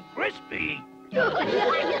nice and crispy.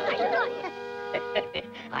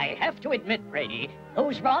 I have to admit, Brady,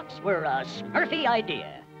 those rocks were a Smurfy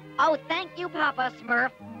idea. Oh, thank you, Papa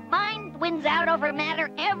Smurf. Mind wins out over matter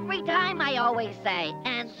every time, I always say.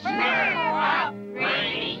 And Smurf up,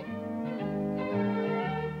 Brainy!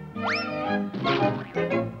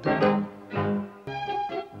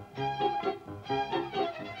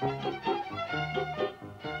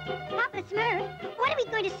 Papa Smurf, what are we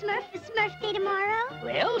going to Smurf the Smurf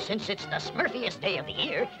Since it's the smurfiest day of the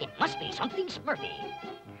year, it must be something smurfy.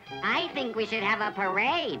 I think we should have a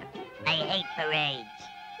parade. I hate parades.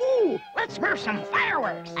 Ooh, let's smurf some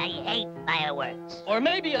fireworks. I hate fireworks. Or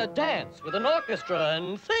maybe a dance with an orchestra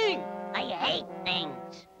and sing. I hate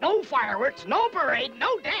things. No fireworks, no parade,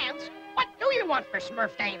 no dance. What do you want for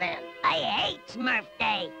Smurf Day, then? I hate Smurf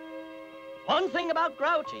Day. One thing about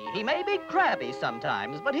Grouchy, he may be crabby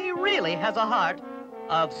sometimes, but he really has a heart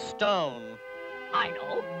of stone. I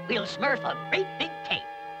know. We'll smurf a great big cake.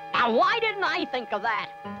 Now, why didn't I think of that?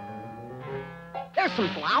 There's some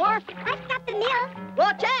flour. I've got the milk.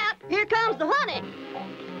 Watch out! Here comes the honey.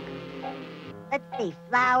 Let's see,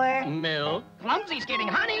 flour. Milk. Clumsy's getting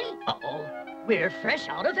honey. Uh-oh. We're fresh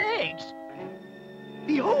out of eggs.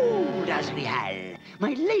 Behold, Azrael,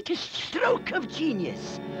 my latest stroke of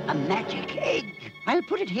genius. A magic egg. I'll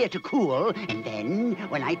put it here to cool, and then,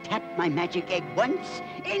 when I tap my magic egg once,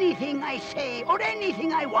 anything I say or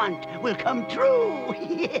anything I want will come true.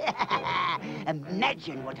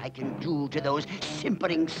 Imagine what I can do to those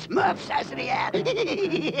simpering Smurfs, Azrael.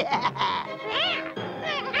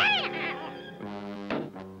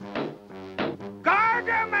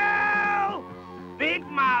 Gargamel! Big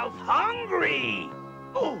Mouth hungry!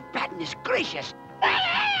 Oh, badness gracious.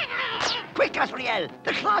 Quick, Azrael,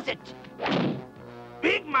 the closet.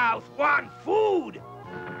 Big Mouth want food!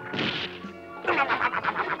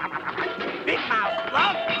 Big Mouth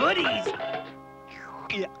love goodies!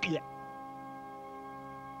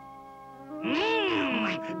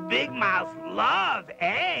 Big Mouth love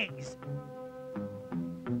eggs!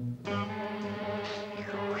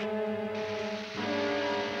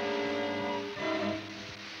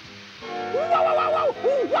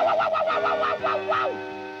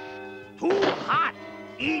 Too hot!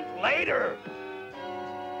 Eat later!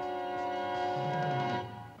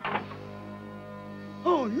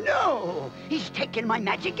 Oh, no! He's taken my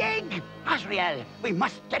magic egg! Azrael, we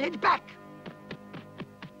must get it back!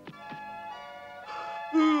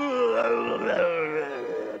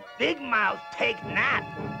 Big Mouth take nap,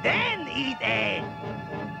 then eat egg!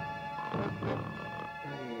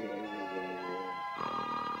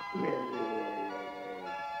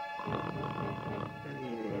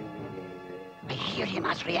 I hear him,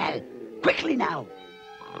 Azrael. Quickly now!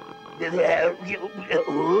 The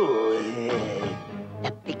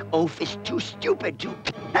big oaf is too stupid to...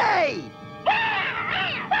 Hey!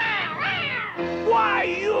 Why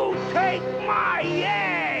you take my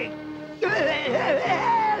egg?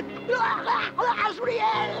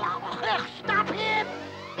 Azrael! Stop him!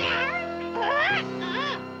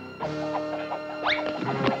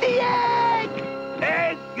 The egg!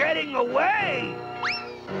 Egg getting away!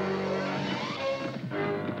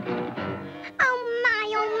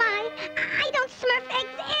 Oh my, I don't smurf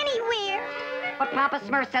eggs anywhere. But Papa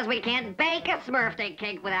Smurf says we can't bake a Smurf Day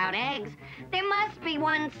cake without eggs. There must be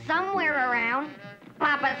one somewhere around.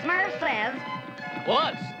 Papa Smurf says.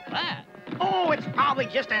 What's that? Oh, it's probably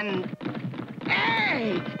just an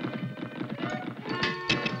egg.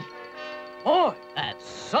 Boy, that's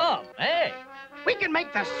some egg. We can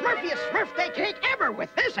make the smurfiest Smurf Day cake ever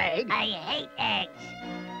with this egg. I hate eggs.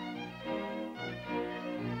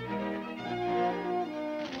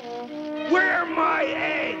 Where my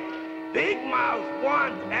egg? Big Mouth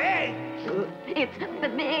want egg! It's the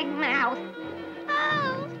Big Mouth.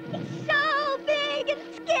 Oh, it's so big and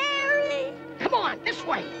scary. Come on, this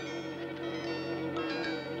way.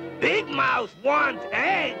 Big Mouth want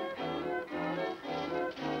egg!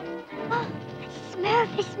 Oh,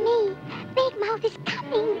 Smurf is me. Big Mouth is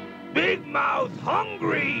coming. Big Mouth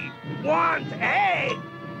hungry! Want egg!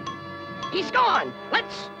 He's gone.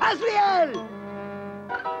 Let's... Azrael!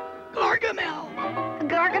 Gargamel!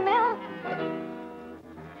 Gargamel?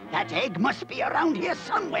 That egg must be around here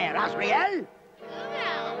somewhere, Azrael.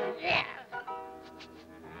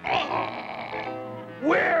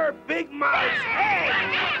 Where Big Mouth's egg?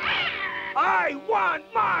 I want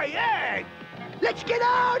my egg! Let's get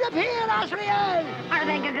out of here, Azrael! Are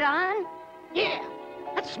they gone? Yeah.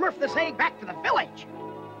 Let's smurf this egg back to the village.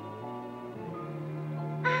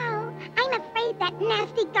 Oh, I'm afraid that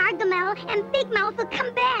nasty Gargamel and Big Mouth will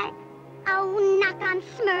come back. Oh, knock on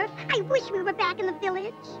Smurf. I wish we were back in the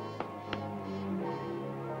village.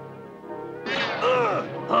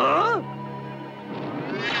 Huh?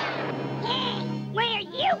 Hey, where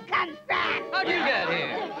you come from? How'd you get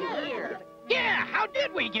here? Yeah, how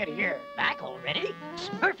did we get here? Back already?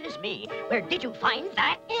 Smurf is me. Where did you find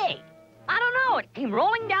that egg? I don't know. It came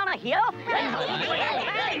rolling down a hill.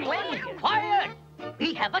 Quiet!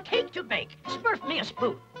 We have a cake to bake. Smurf me a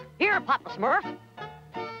spoon. Here, Papa Smurf.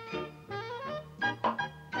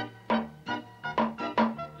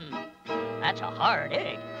 That's a hard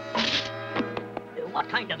egg. What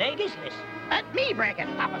kind of egg is this? Let me break it,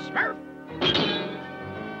 Papa Smurf.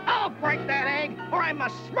 I'll break that egg, or I'm a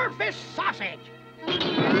Smurfish sausage.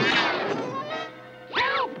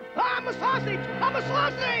 Help! I'm a sausage! I'm a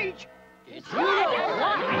sausage! It's you.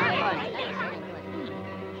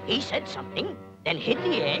 He said something, then hid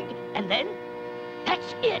the egg, and then...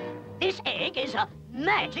 That's it! This egg is a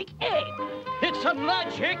magic egg! It's a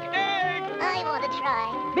magic egg! I want to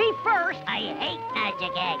try. Me first! I hate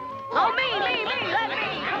magic eggs! Oh, me, let me,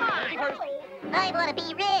 come on. I want to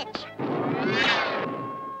be rich.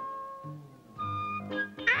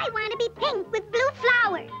 I want to be pink with blue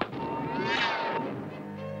flowers.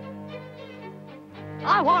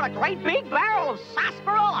 I want a great big barrel of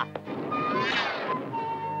sarsaparilla.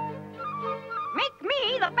 Make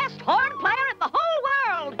me the best horn player in the whole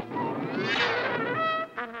world.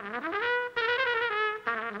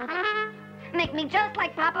 Make me just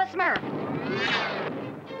like Papa Smurf.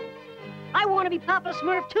 I want to be Papa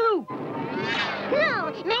Smurf, too.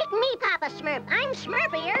 No, make me Papa Smurf. I'm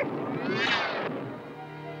Smurfier.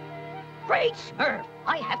 Great Smurf!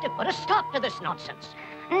 I have to put a stop to this nonsense.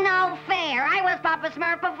 No fair. I was Papa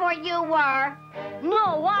Smurf before you were.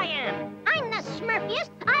 No, I am. I'm the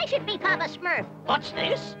Smurfiest. I should be Papa Smurf. What's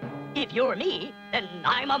this? If you're me, then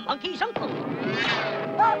I'm a monkey's uncle.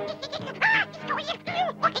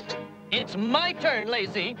 It's my turn,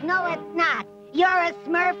 Lazy. No, it's not. You're a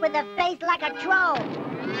Smurf with a face like a troll.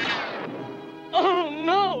 Oh,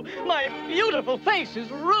 no! My beautiful face is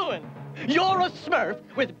ruined. You're a Smurf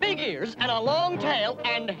with big ears and a long tail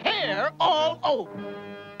and hair all over.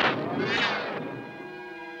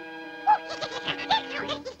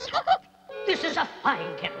 This is a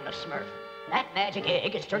fine kettle of Smurf. That magic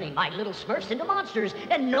egg is turning my little Smurfs into monsters,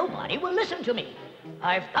 and nobody will listen to me.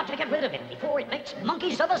 I've got to get rid of it before it makes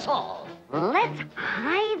monkeys of us all. Let's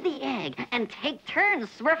hide the egg and take turns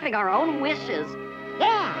smurfing our own wishes.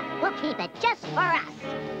 Yeah, we'll keep it just for us.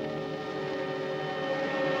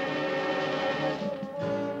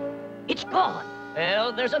 It's gone.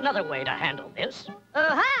 Well, there's another way to handle this.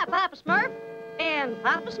 Hi, Papa Smurf. And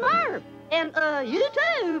Papa Smurf. And, you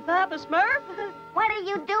too, Papa Smurf. What are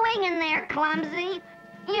you doing in there, clumsy?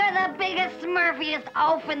 You're the biggest, smurfiest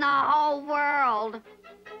oaf in the whole world.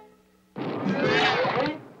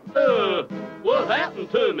 What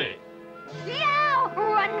happened to me? Yow!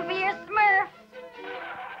 Run for your Smurf.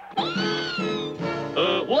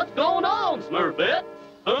 What's going on, Smurfette?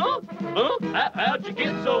 Huh? How'd you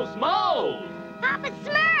get so small? Papa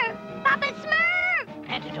Smurf! Papa Smurf!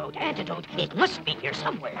 Antidote. It must be here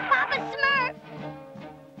somewhere. Papa Smurf!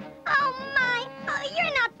 Oh, my. Oh,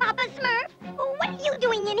 you're not Papa Smurf. What are you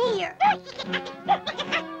doing in here?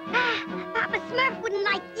 Papa Smurf wouldn't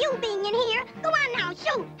like you being in here. Go on now,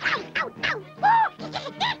 shoot. Out.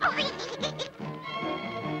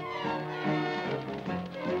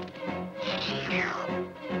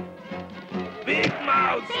 Big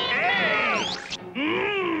Mouth's eggs!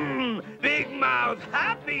 Big Mouth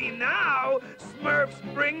happy now. Smurfs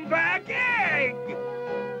bring back egg.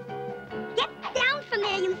 Get down from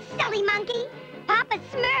there, you silly monkey. Papa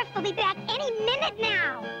Smurf will be back any minute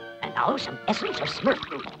now. And now some essence of Smurf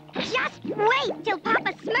food. Just wait till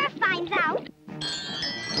Papa Smurf finds out.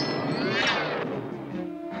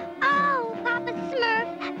 Oh, Papa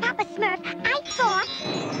Smurf, I thought...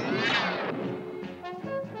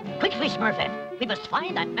 Quickly, Smurfette. We must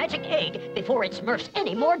find that magic egg before it smurfs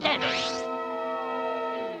any more damage.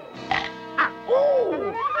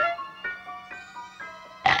 Oh!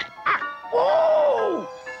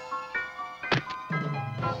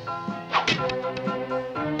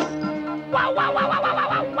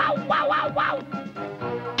 Wow!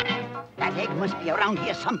 That egg must be around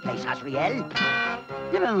here someplace, Azrael.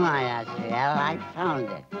 Never mind, Azrael. I found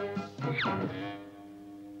it.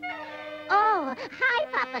 Oh, hi,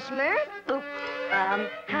 Papa Smurf.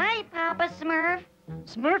 Hi, Papa Smurf.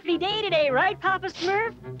 Smurfy day today, right, Papa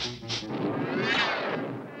Smurf?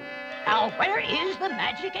 Now, where is the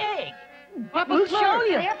magic egg? We'll show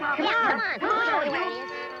you. There, Papa. Come on.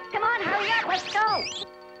 Come on, hurry up, let's go.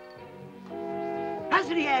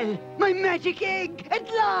 Azrael, my magic egg, at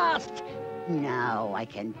last! Now I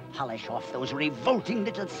can polish off those revolting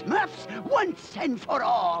little Smurfs once and for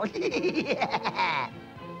all.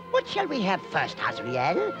 What shall we have first,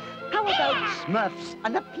 Azrael? How about Smurfs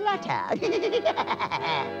on a platter?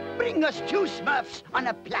 Bring us 2 Smurfs on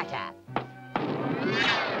a platter.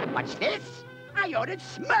 What's this? I ordered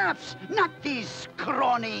Smurfs, not these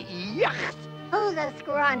scrawny yucks. Who's a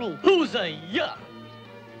scrawny? Who's a yuck?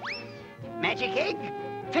 Magic egg,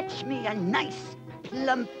 fetch me a nice,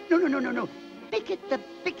 plump... No. Make it the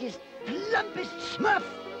biggest, plumpest Smurf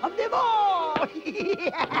of them all!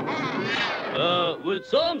 Would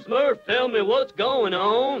some Smurf tell me what's going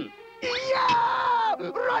on? Yeah!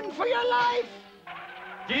 Run for your life!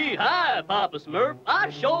 Gee, hi, Papa Smurf. I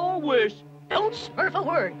sure wish. Don't smurf a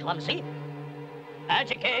word, clumsy.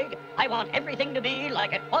 Magic egg, I want everything to be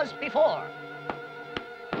like it was before.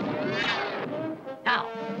 Now,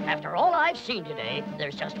 after all I've seen today,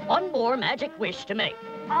 there's just one more magic wish to make.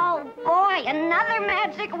 Oh, boy, another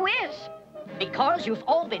magic wish. Because you've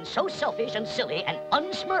all been so selfish and silly and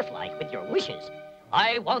un-Smurf-like with your wishes,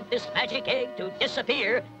 I want this magic egg to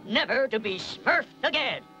disappear, never to be smurfed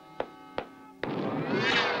again.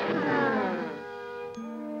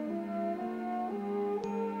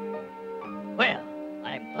 Well,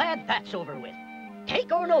 I'm glad that's over with.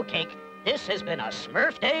 Cake or no cake, this has been a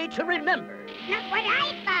Smurf day to remember. Look what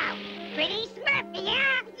I found. Pretty Smurfy,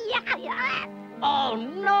 yeah? Oh,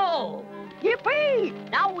 no! Yippee!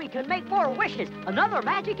 Now we can make more wishes. Another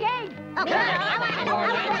magic egg.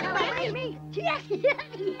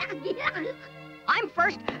 I'm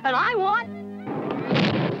first, and I want...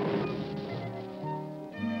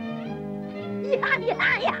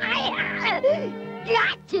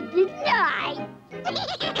 Gotcha, didn't I?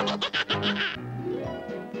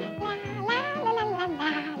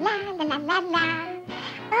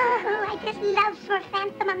 Oh, I just love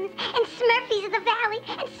Smurfanthamums and Smurfies of the Valley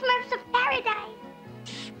and Smurfs of Paradise.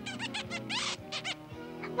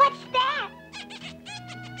 What's that?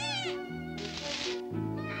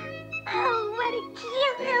 Oh, what a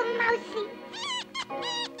cute little mousey.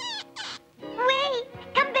 Wait,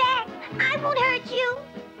 come back. I won't hurt you.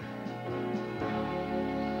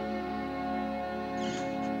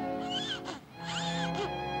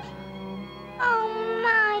 Oh,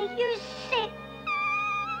 my, you're sick.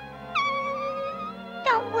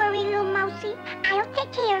 Don't worry, little mousey. I'll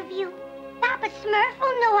take care of you. Papa Smurf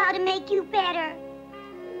will know how to make you better.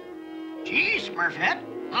 Gee, Smurfette,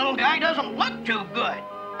 little guy doesn't look too good.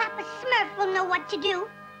 Papa Smurf will know what to do.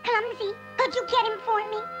 Clumsy, could you get him for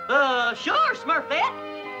me? Sure, Smurfette.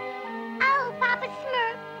 Oh, Papa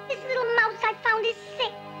Smurf, this little mouse I found is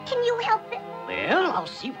sick. Can you help it? Well, I'll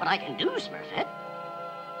see what I can do, Smurfette.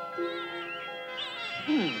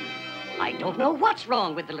 I don't know what's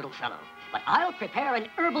wrong with the little fellow, but I'll prepare an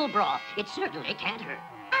herbal broth. It certainly can't hurt.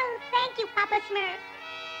 Oh, thank you, Papa Smurf.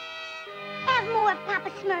 Have more of Papa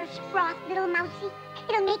Smurf's broth, little mousey.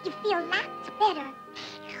 It'll make you feel lots better.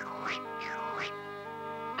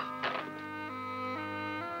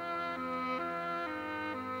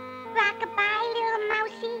 Rock-a-bye, little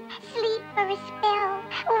mousey. Sleep for a spell.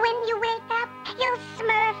 When you wake up, you'll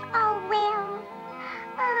Smurf all well.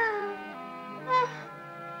 Oh,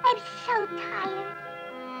 I'm so tired.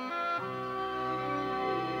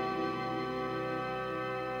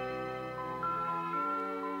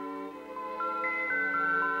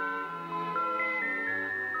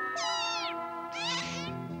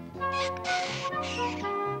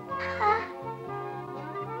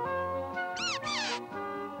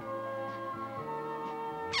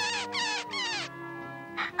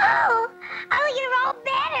 Oh, you're all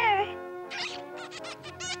better.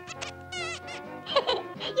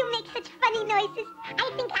 You make such funny noises.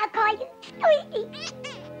 I think I'll call you Squeaky.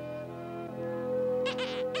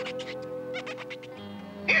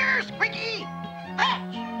 Here, Squeaky!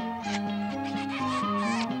 Fetch!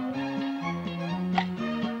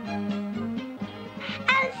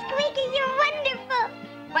 Oh, Squeaky, you're wonderful.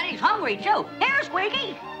 But he's hungry, too. Here,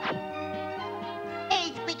 Squeaky. Hey,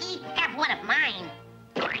 Squeaky, have one of mine.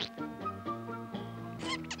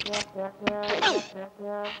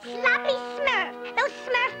 Sloppy Smurf. Those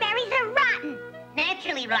Smurf berries are rotten.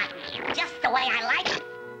 Naturally rotten, just the way I like it.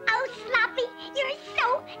 Oh, Sloppy, you're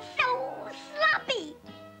so sloppy.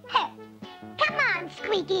 Hey, come on,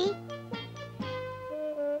 Squeaky.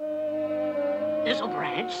 This'll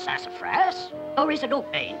branch, sassafras, or is it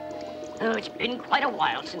oakbane? Oh, it's been quite a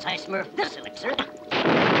while since I smurfed this elixir.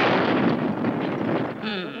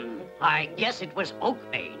 I guess it was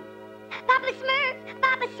oakbane. Papa Smurf,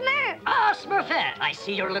 Papa Smurf. Ah, Smurfette, I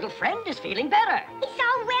see your little friend is feeling better. He's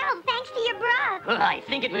all well, thanks to your broth. Well, I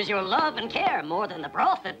think it was your love and care more than the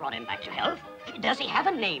broth that brought him back to health. Does he have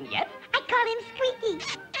a name yet? I call him Squeaky.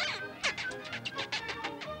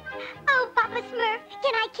 Oh, Papa Smurf,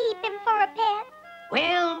 can I keep him for a pet?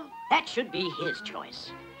 Well, that should be his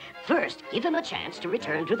choice. First, give him a chance to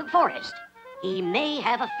return to the forest. He may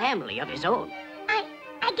have a family of his own.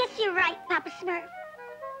 I guess you're right, Papa Smurf.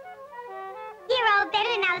 You're all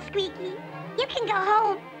better now, Squeaky. You can go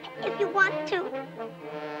home if you want to.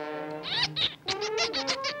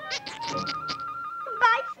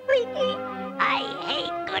 Bye, Squeaky. I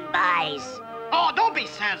hate goodbyes. Oh, don't be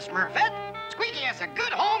sad, Smurfette. Squeaky has a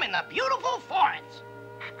good home in the beautiful forest.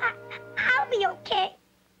 I'll be okay.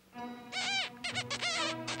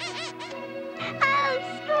 Oh,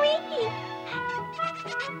 Squeaky!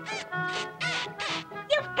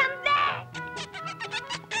 You've come back!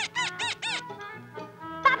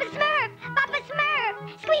 Papa Smurf! Papa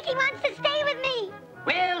Smurf! Squeaky wants to stay with me!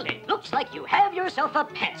 Well, it looks like you have yourself a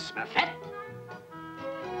pet, Smurfette.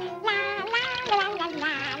 La la la la la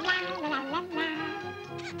la la la la.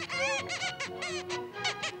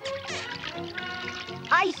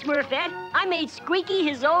 Hi, Smurfette. I made Squeaky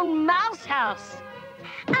his own mouse house.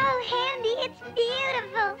 Oh, Handy, it's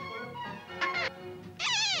beautiful.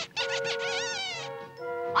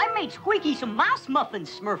 I made Squeaky some mouse muffins,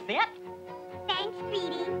 Smurfette. Thanks,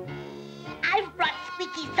 Speedy. I've brought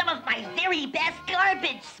Squeaky some of my very best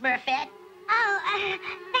garbage, Smurfette. Oh,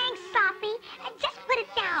 thanks, Sophie. Just put it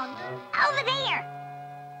down. Over there.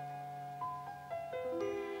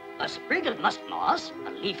 A sprig of musk moss,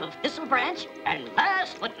 a leaf of thistle branch, and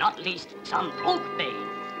last but not least, some oak bane.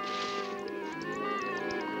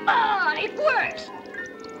 Ah, it works!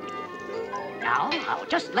 Now, I'll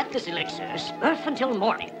just let this elixir smurf until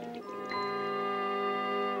morning.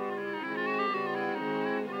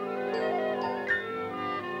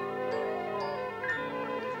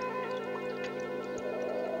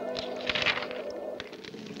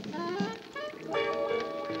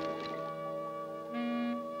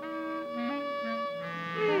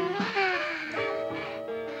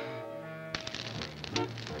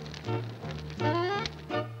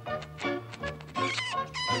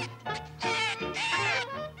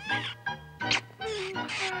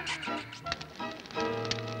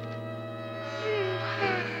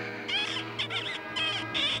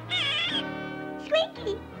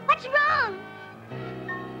 Squeaky, what's wrong?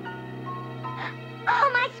 Oh,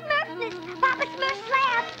 my Smurfness! Papa Smurf's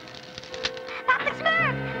lab! Papa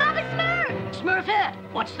Smurf! Papa Smurf! Smurfette,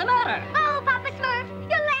 what's the matter? Oh, Papa Smurf,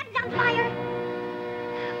 your lab's on fire!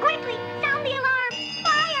 Quickly, sound the alarm!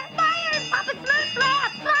 Fire! Fire! Papa Smurf's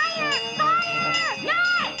lab! Fire! Fire! No!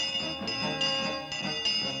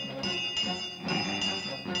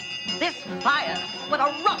 This fire was a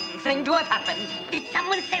rotten thing to have happened. Did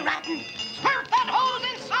someone say rotten? Smurf that hose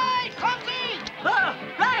inside, Clumsy!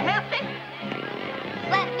 Right, Hefty.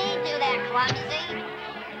 Let me do that, Clumsy.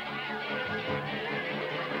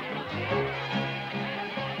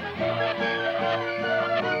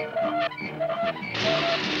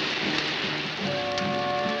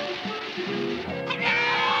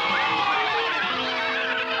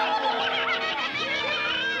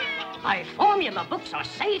 My formula books are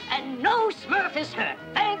safe and no Smurf is hurt.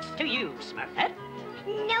 Thanks to you, Smurfette.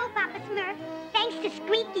 No, Papa Smurf. Thanks to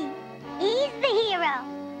Squeaky. He's the hero.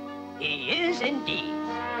 He is indeed.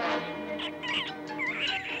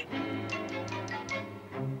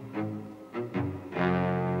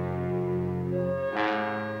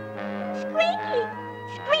 Squeaky!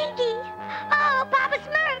 Squeaky! Oh, Papa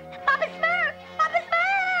Smurf! Papa Smurf! Papa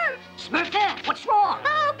Smurf! Smurfette, what's wrong?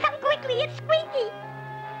 Oh, come quickly, it's Squeaky!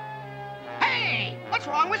 Hey, what's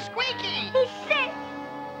wrong with Squeaky? He's sick!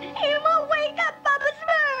 He won't wake up, Papa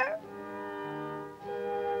Smurf!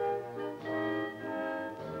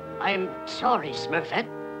 I'm sorry, Smurfette,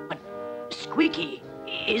 but Squeaky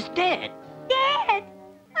is dead. Dead!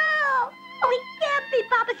 Oh! Oh, he can't be,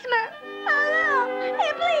 Papa Smurf! Oh, no!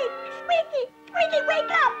 Here, please! Squeaky! Squeaky,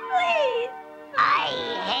 wake up, please! I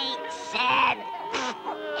hate sad.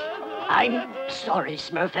 I'm sorry,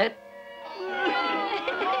 Smurfette.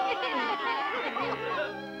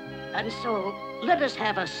 And so, let us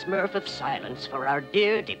have a smurf of silence for our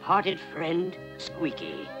dear departed friend,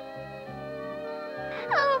 Squeaky.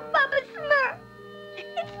 Oh, Papa Smurf!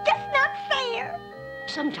 It's just not fair!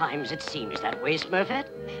 Sometimes it seems that way, Smurfette,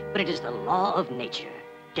 but it is the law of nature.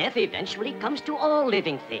 Death eventually comes to all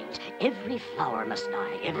living things. Every flower must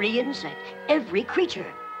die, every insect, every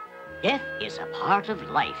creature. Death is a part of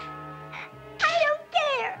life. I don't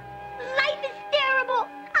care! Life is terrible!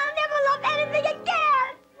 I'll never love anything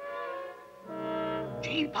again!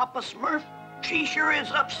 Gee, Papa Smurf, she sure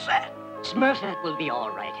is upset. Smurfette will be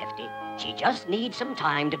all right, Hefty. She just needs some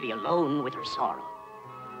time to be alone with her sorrow.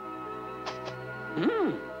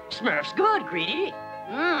 Smurf's good, Greedy.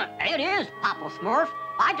 It is, Papa Smurf.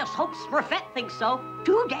 I just hope Smurfette thinks so.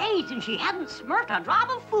 2 days and she hasn't smurfed a drop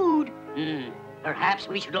of food. Perhaps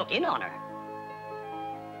we should look in on her.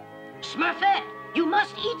 Smurfette, you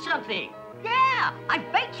must eat something. Yeah, I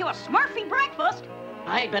baked you a Smurfy breakfast.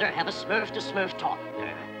 I'd better have a Smurf-to-Smurf talk with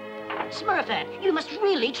her. Smurfette, you must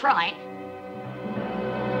really try.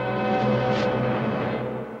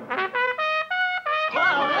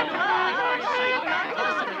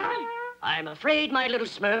 I'm afraid, my little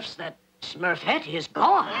Smurfs, that Smurfette is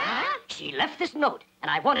gone. She left this note, and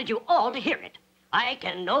I wanted you all to hear it. I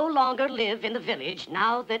can no longer live in the village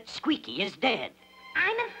now that Squeaky is dead.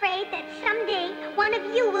 I'm afraid that someday one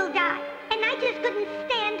of you will die, and I just couldn't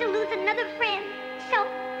stand to lose another friend. So,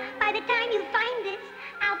 by the time you find this,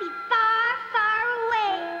 I'll be far, far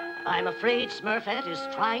away. I'm afraid Smurfette is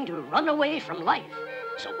trying to run away from life.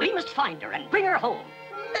 So we must find her and bring her home.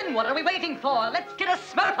 Then what are we waiting for? Let's get a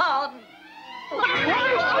Smurf on!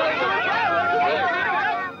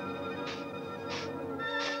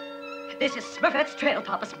 This is Smurfette's trail,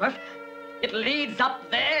 Papa Smurf. It leads up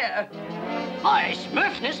there. My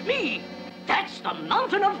Smurfness me! That's the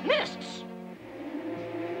Mountain of Mists!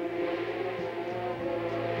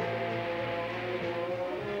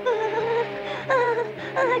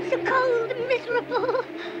 It's so cold and miserable.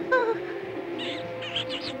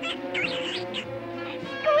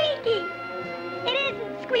 Squeaky! It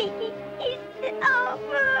isn't Squeaky. He's... Oh.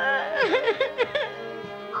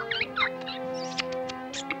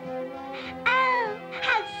 Oh,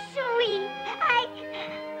 how sweet.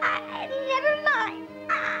 Never mind.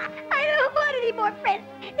 I don't want any more friends.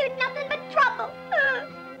 They're nothing but trouble.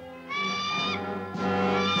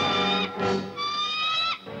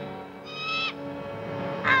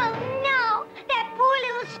 Oh, no. That poor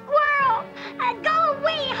little squirrel. Go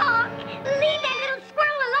away, Honk. Leave that little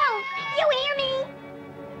squirrel alone. You hear me?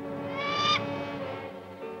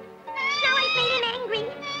 Now I've made him angry.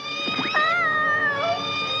 Oh!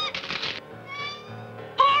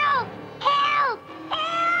 Help! Help!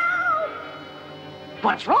 Help!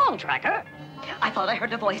 What's wrong, Tracker? I thought I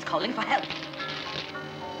heard a voice calling for help.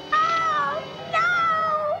 Oh,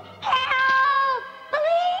 no! Help!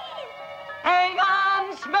 Please! Hang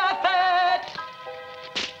on, Smurfette!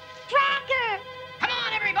 Tracker! Come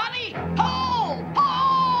on, everybody! Pull! Pull!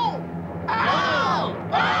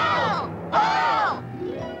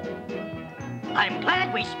 I'm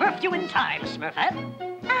glad we smurfed you in time, Smurfette.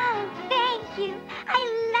 Oh, thank you. I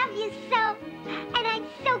love you so. And I'm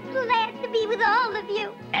so glad to be with all of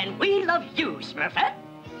you. And we love you, Smurfette.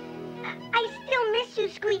 I still miss you,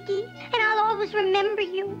 Squeaky, and I'll always remember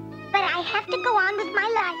you. But I have to go on with my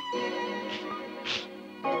life.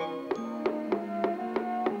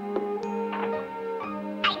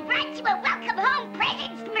 I brought you a welcome home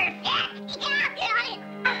present, Smurfette. Get on it.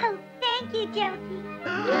 Oh, thank you, Jokey.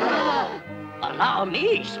 Allow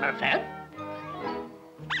me, Smurfette.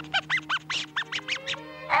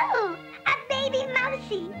 Oh, a baby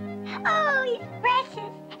mousey. Oh, he's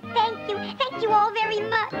precious. Thank you all very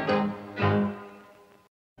much.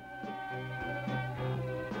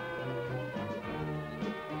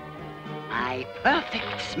 My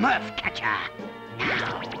perfect Smurf catcher.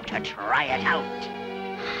 Now to try it out.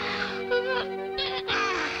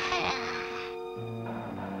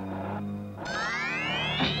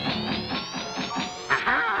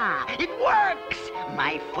 Aha! It works!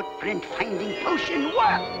 My footprint finding potion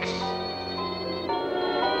works!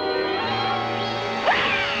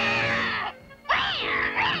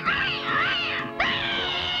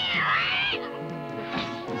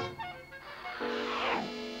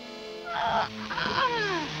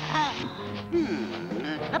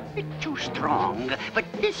 A bit too strong, but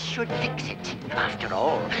this should fix it. After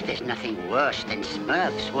all, there's nothing worse than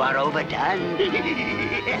Smurfs who are overdone.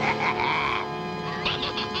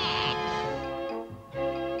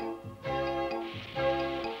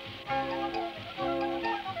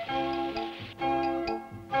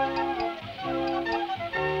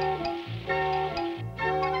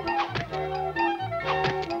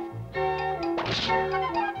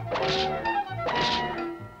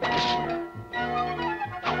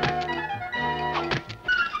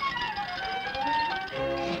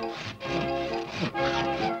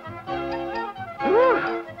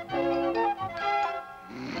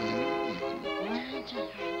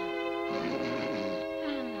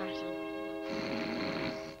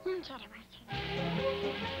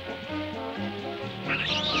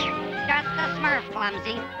 Just a Smurf,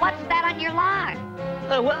 Clumsy. What's that on your log?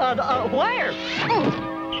 Where?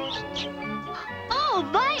 Oh,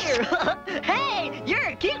 there! Hey, you're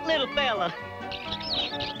a cute little fella.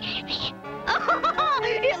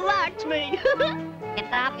 It likes me.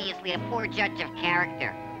 It's obviously a poor judge of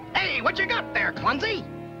character. Hey, what you got there, Clumsy?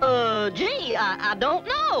 Gee, I don't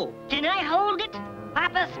know. Can I hold it?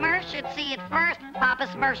 Papa Smurf should see it first. Papa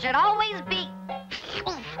Smurf should always be...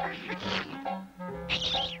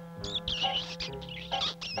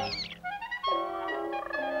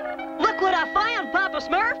 Look what I found, Papa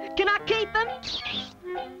Smurf. Can I keep him?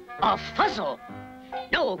 A fuzzle.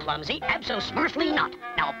 No, Clumsy, abso-smurfly not.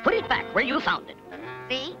 Now put it back where you found it.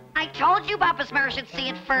 See? I told you Papa Smurf should see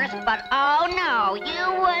it first, but oh no,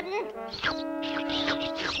 you wouldn't.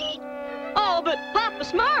 Oh, but Papa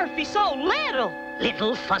Smurf, he's so little.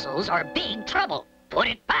 Little fuzzles are big trouble. Put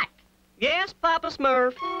it back. Yes, Papa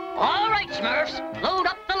Smurf. All right, Smurfs. Load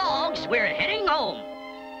up the logs. We're heading home.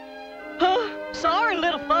 Sorry,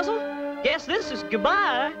 little fuzzle. Guess this is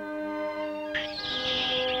goodbye.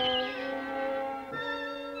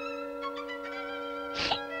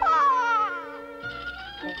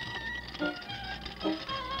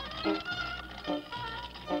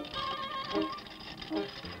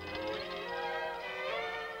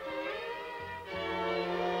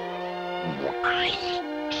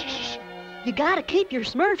 You gotta keep your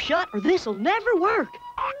Smurf shut or this'll never work.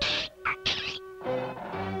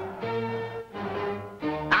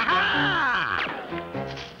 Aha!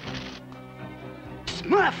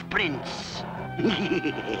 Smurf prints.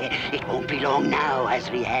 It won't be long now,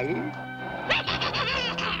 Azriel.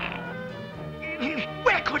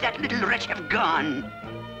 Where could that little wretch have gone?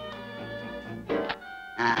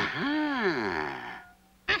 Aha!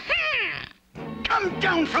 Come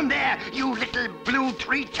down from there, you little blue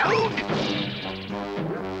tree toad!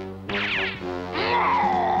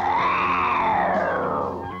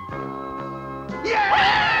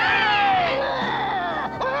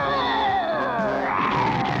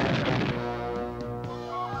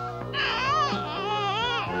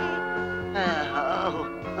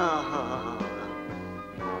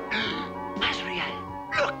 Azriel,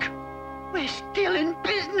 look! We're still in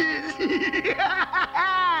business!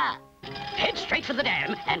 Head straight for the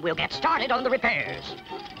dam, and we'll get started on the repairs.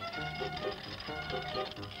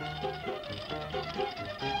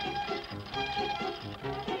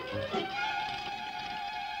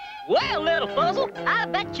 Well, little fuzzle, I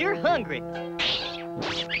bet you're hungry.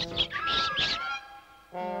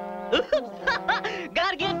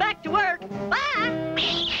 Gotta get back to work. Bye!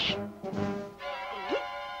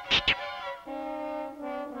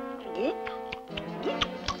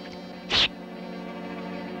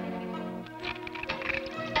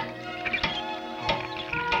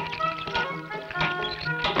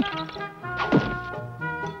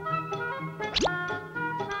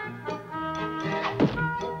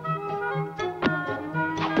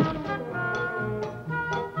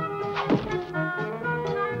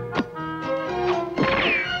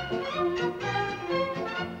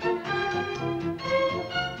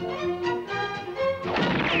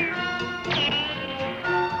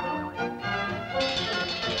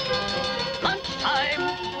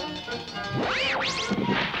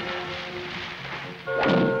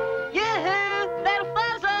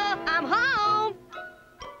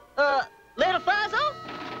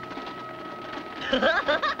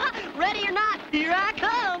 Ready or not, here I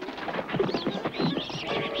come.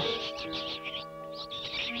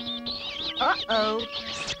 Uh-oh.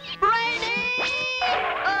 Brainy!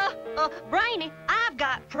 Brainy, I've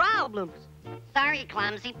got problems. Sorry,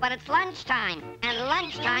 Clumsy, but it's lunchtime. And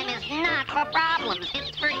lunchtime is not for problems,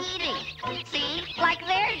 it's for eating. See? Like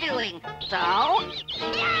they're doing. So?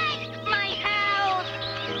 Yay! My house!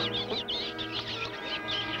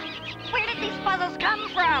 Where did these puzzles come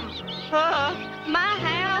from? My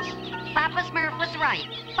house? Papa Smurf was right.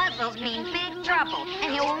 Puzzles mean big trouble,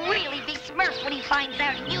 and he'll really be Smurfed when he finds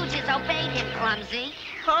out you disobeyed him, Clumsy.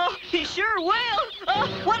 Oh, he sure will.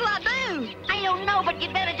 What'll I do? I don't know, but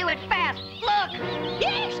you'd better do it fast. Look!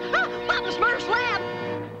 Yes! Papa Smurf's lab!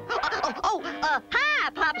 Hi,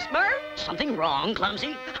 Papa Smurf. Something wrong,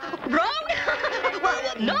 Clumsy? Wrong? Well,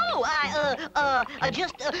 no,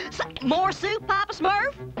 just more soup, Papa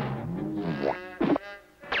Smurf?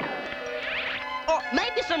 Or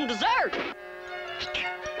maybe some dessert.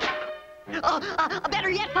 Better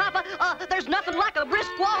yet, Papa, there's nothing like a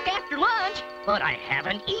brisk walk after lunch. But I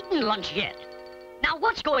haven't eaten lunch yet. Now,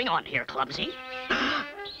 what's going on here, Clumsy?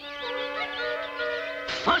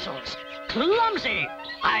 Fuzzles! Clumsy!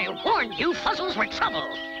 I warned you fuzzles were trouble.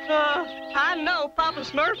 I know, Papa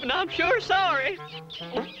Smurf, and I'm sure sorry.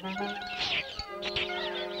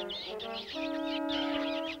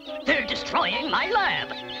 They're destroying my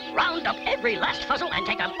lab. Round up every last fuzzle and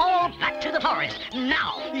take them all back to the forest.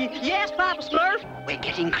 Now! Yes, Papa Smurf? We're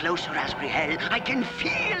getting closer, Azriel. I can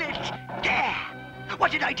feel it. There!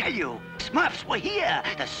 What did I tell you? Smurfs were here.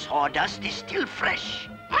 The sawdust is still fresh.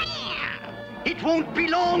 It won't be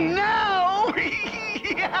long now!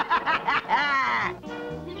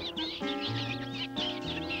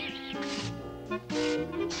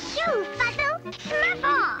 Shoo, Fuzzle! Smurf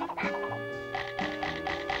off!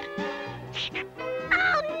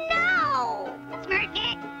 Oh, no!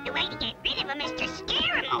 Smurfette, the way to get rid of him is to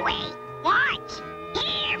scare him away. Watch!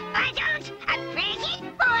 Here, Fuzzles, a present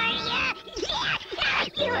for ya!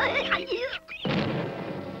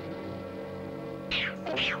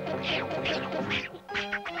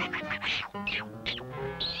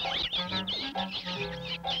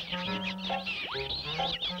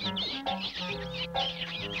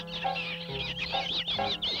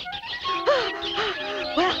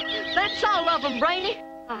 Well, that's all of them, Brainy.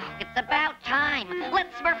 Oh, it's about time.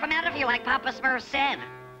 Let's smurf him out of here like Papa Smurf said.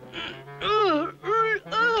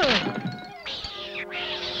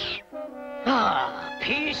 Ah,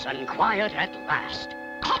 peace and quiet at last.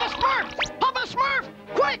 Papa Smurf! Papa Smurf!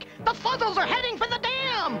 Quick! The fuzzles are heading for the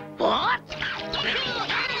dam! What?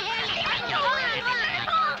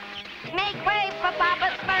 Make way for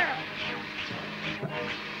Papa Smurf.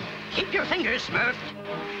 Keep your fingers, Smurf.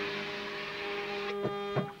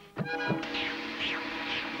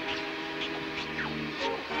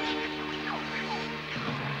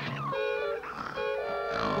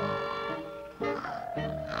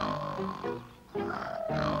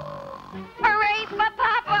 Hooray for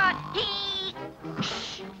Papa!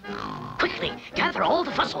 Shh. Quickly, gather all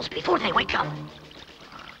the fuzzles before they wake up.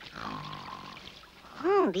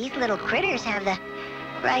 These little critters have the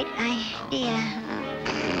right idea.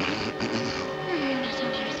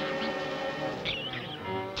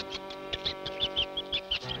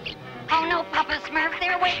 Oh no, Papa Smurf,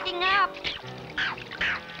 they're waking up.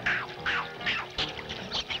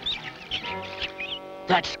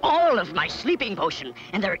 That's all of my sleeping potion,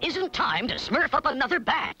 and there isn't time to smurf up another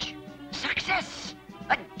batch. Success!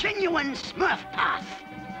 A genuine Smurf path.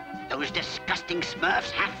 Those disgusting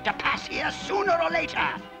Smurfs have to pass here sooner or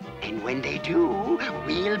later. And when they do,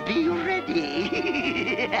 we'll be ready.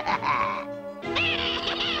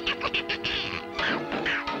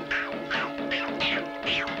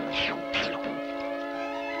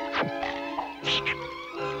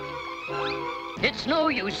 It's no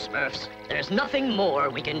use, Smurfs. There's nothing more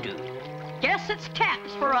we can do. Guess it's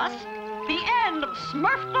taps for us. The end of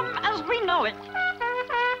Smurfdom as we know it.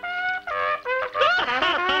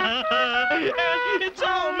 It's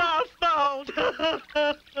all my fault.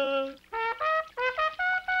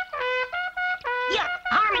 Yeah,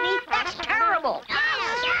 Harmony, that's terrible.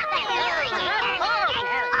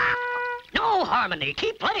 No, Harmony,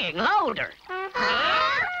 keep playing louder.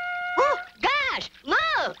 Oh, gosh,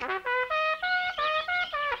 look!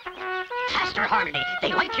 Faster, Harmony,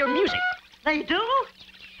 they like your music. They do?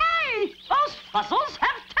 Hey, those fuzzles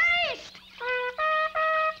have taste.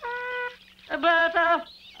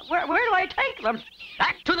 But, where do I take them?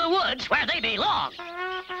 Back to the woods where they belong.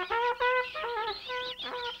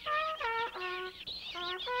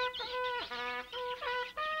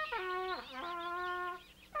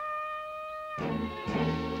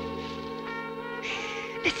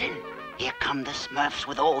 Listen, here come the Smurfs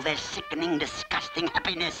with all their sickening, disgusting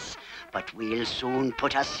happiness. But we'll soon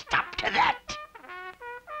put a stop to that.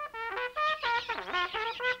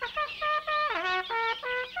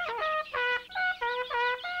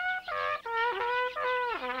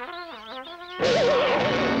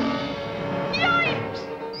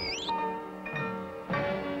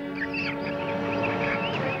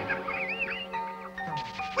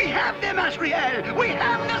 We have them, Asriel! We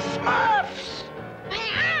have the Smurfs!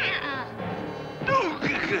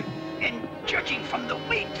 And judging from the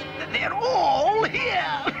weight, they're all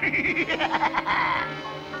here!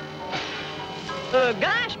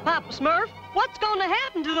 Gosh, Papa Smurf, what's gonna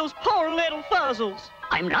happen to those poor little fuzzles?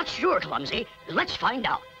 I'm not sure, Clumsy. Let's find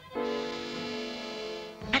out.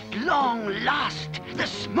 At long last, the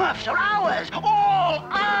Smurfs are ours! All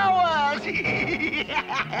ours!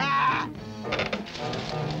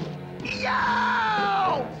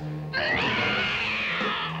 Yo!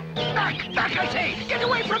 Back, I say! Get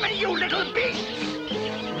away from me, you little beasts!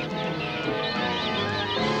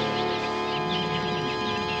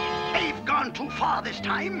 They've gone too far this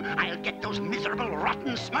time. I'll get those miserable,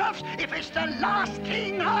 rotten Smurfs if it's the last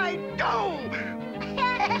thing I do!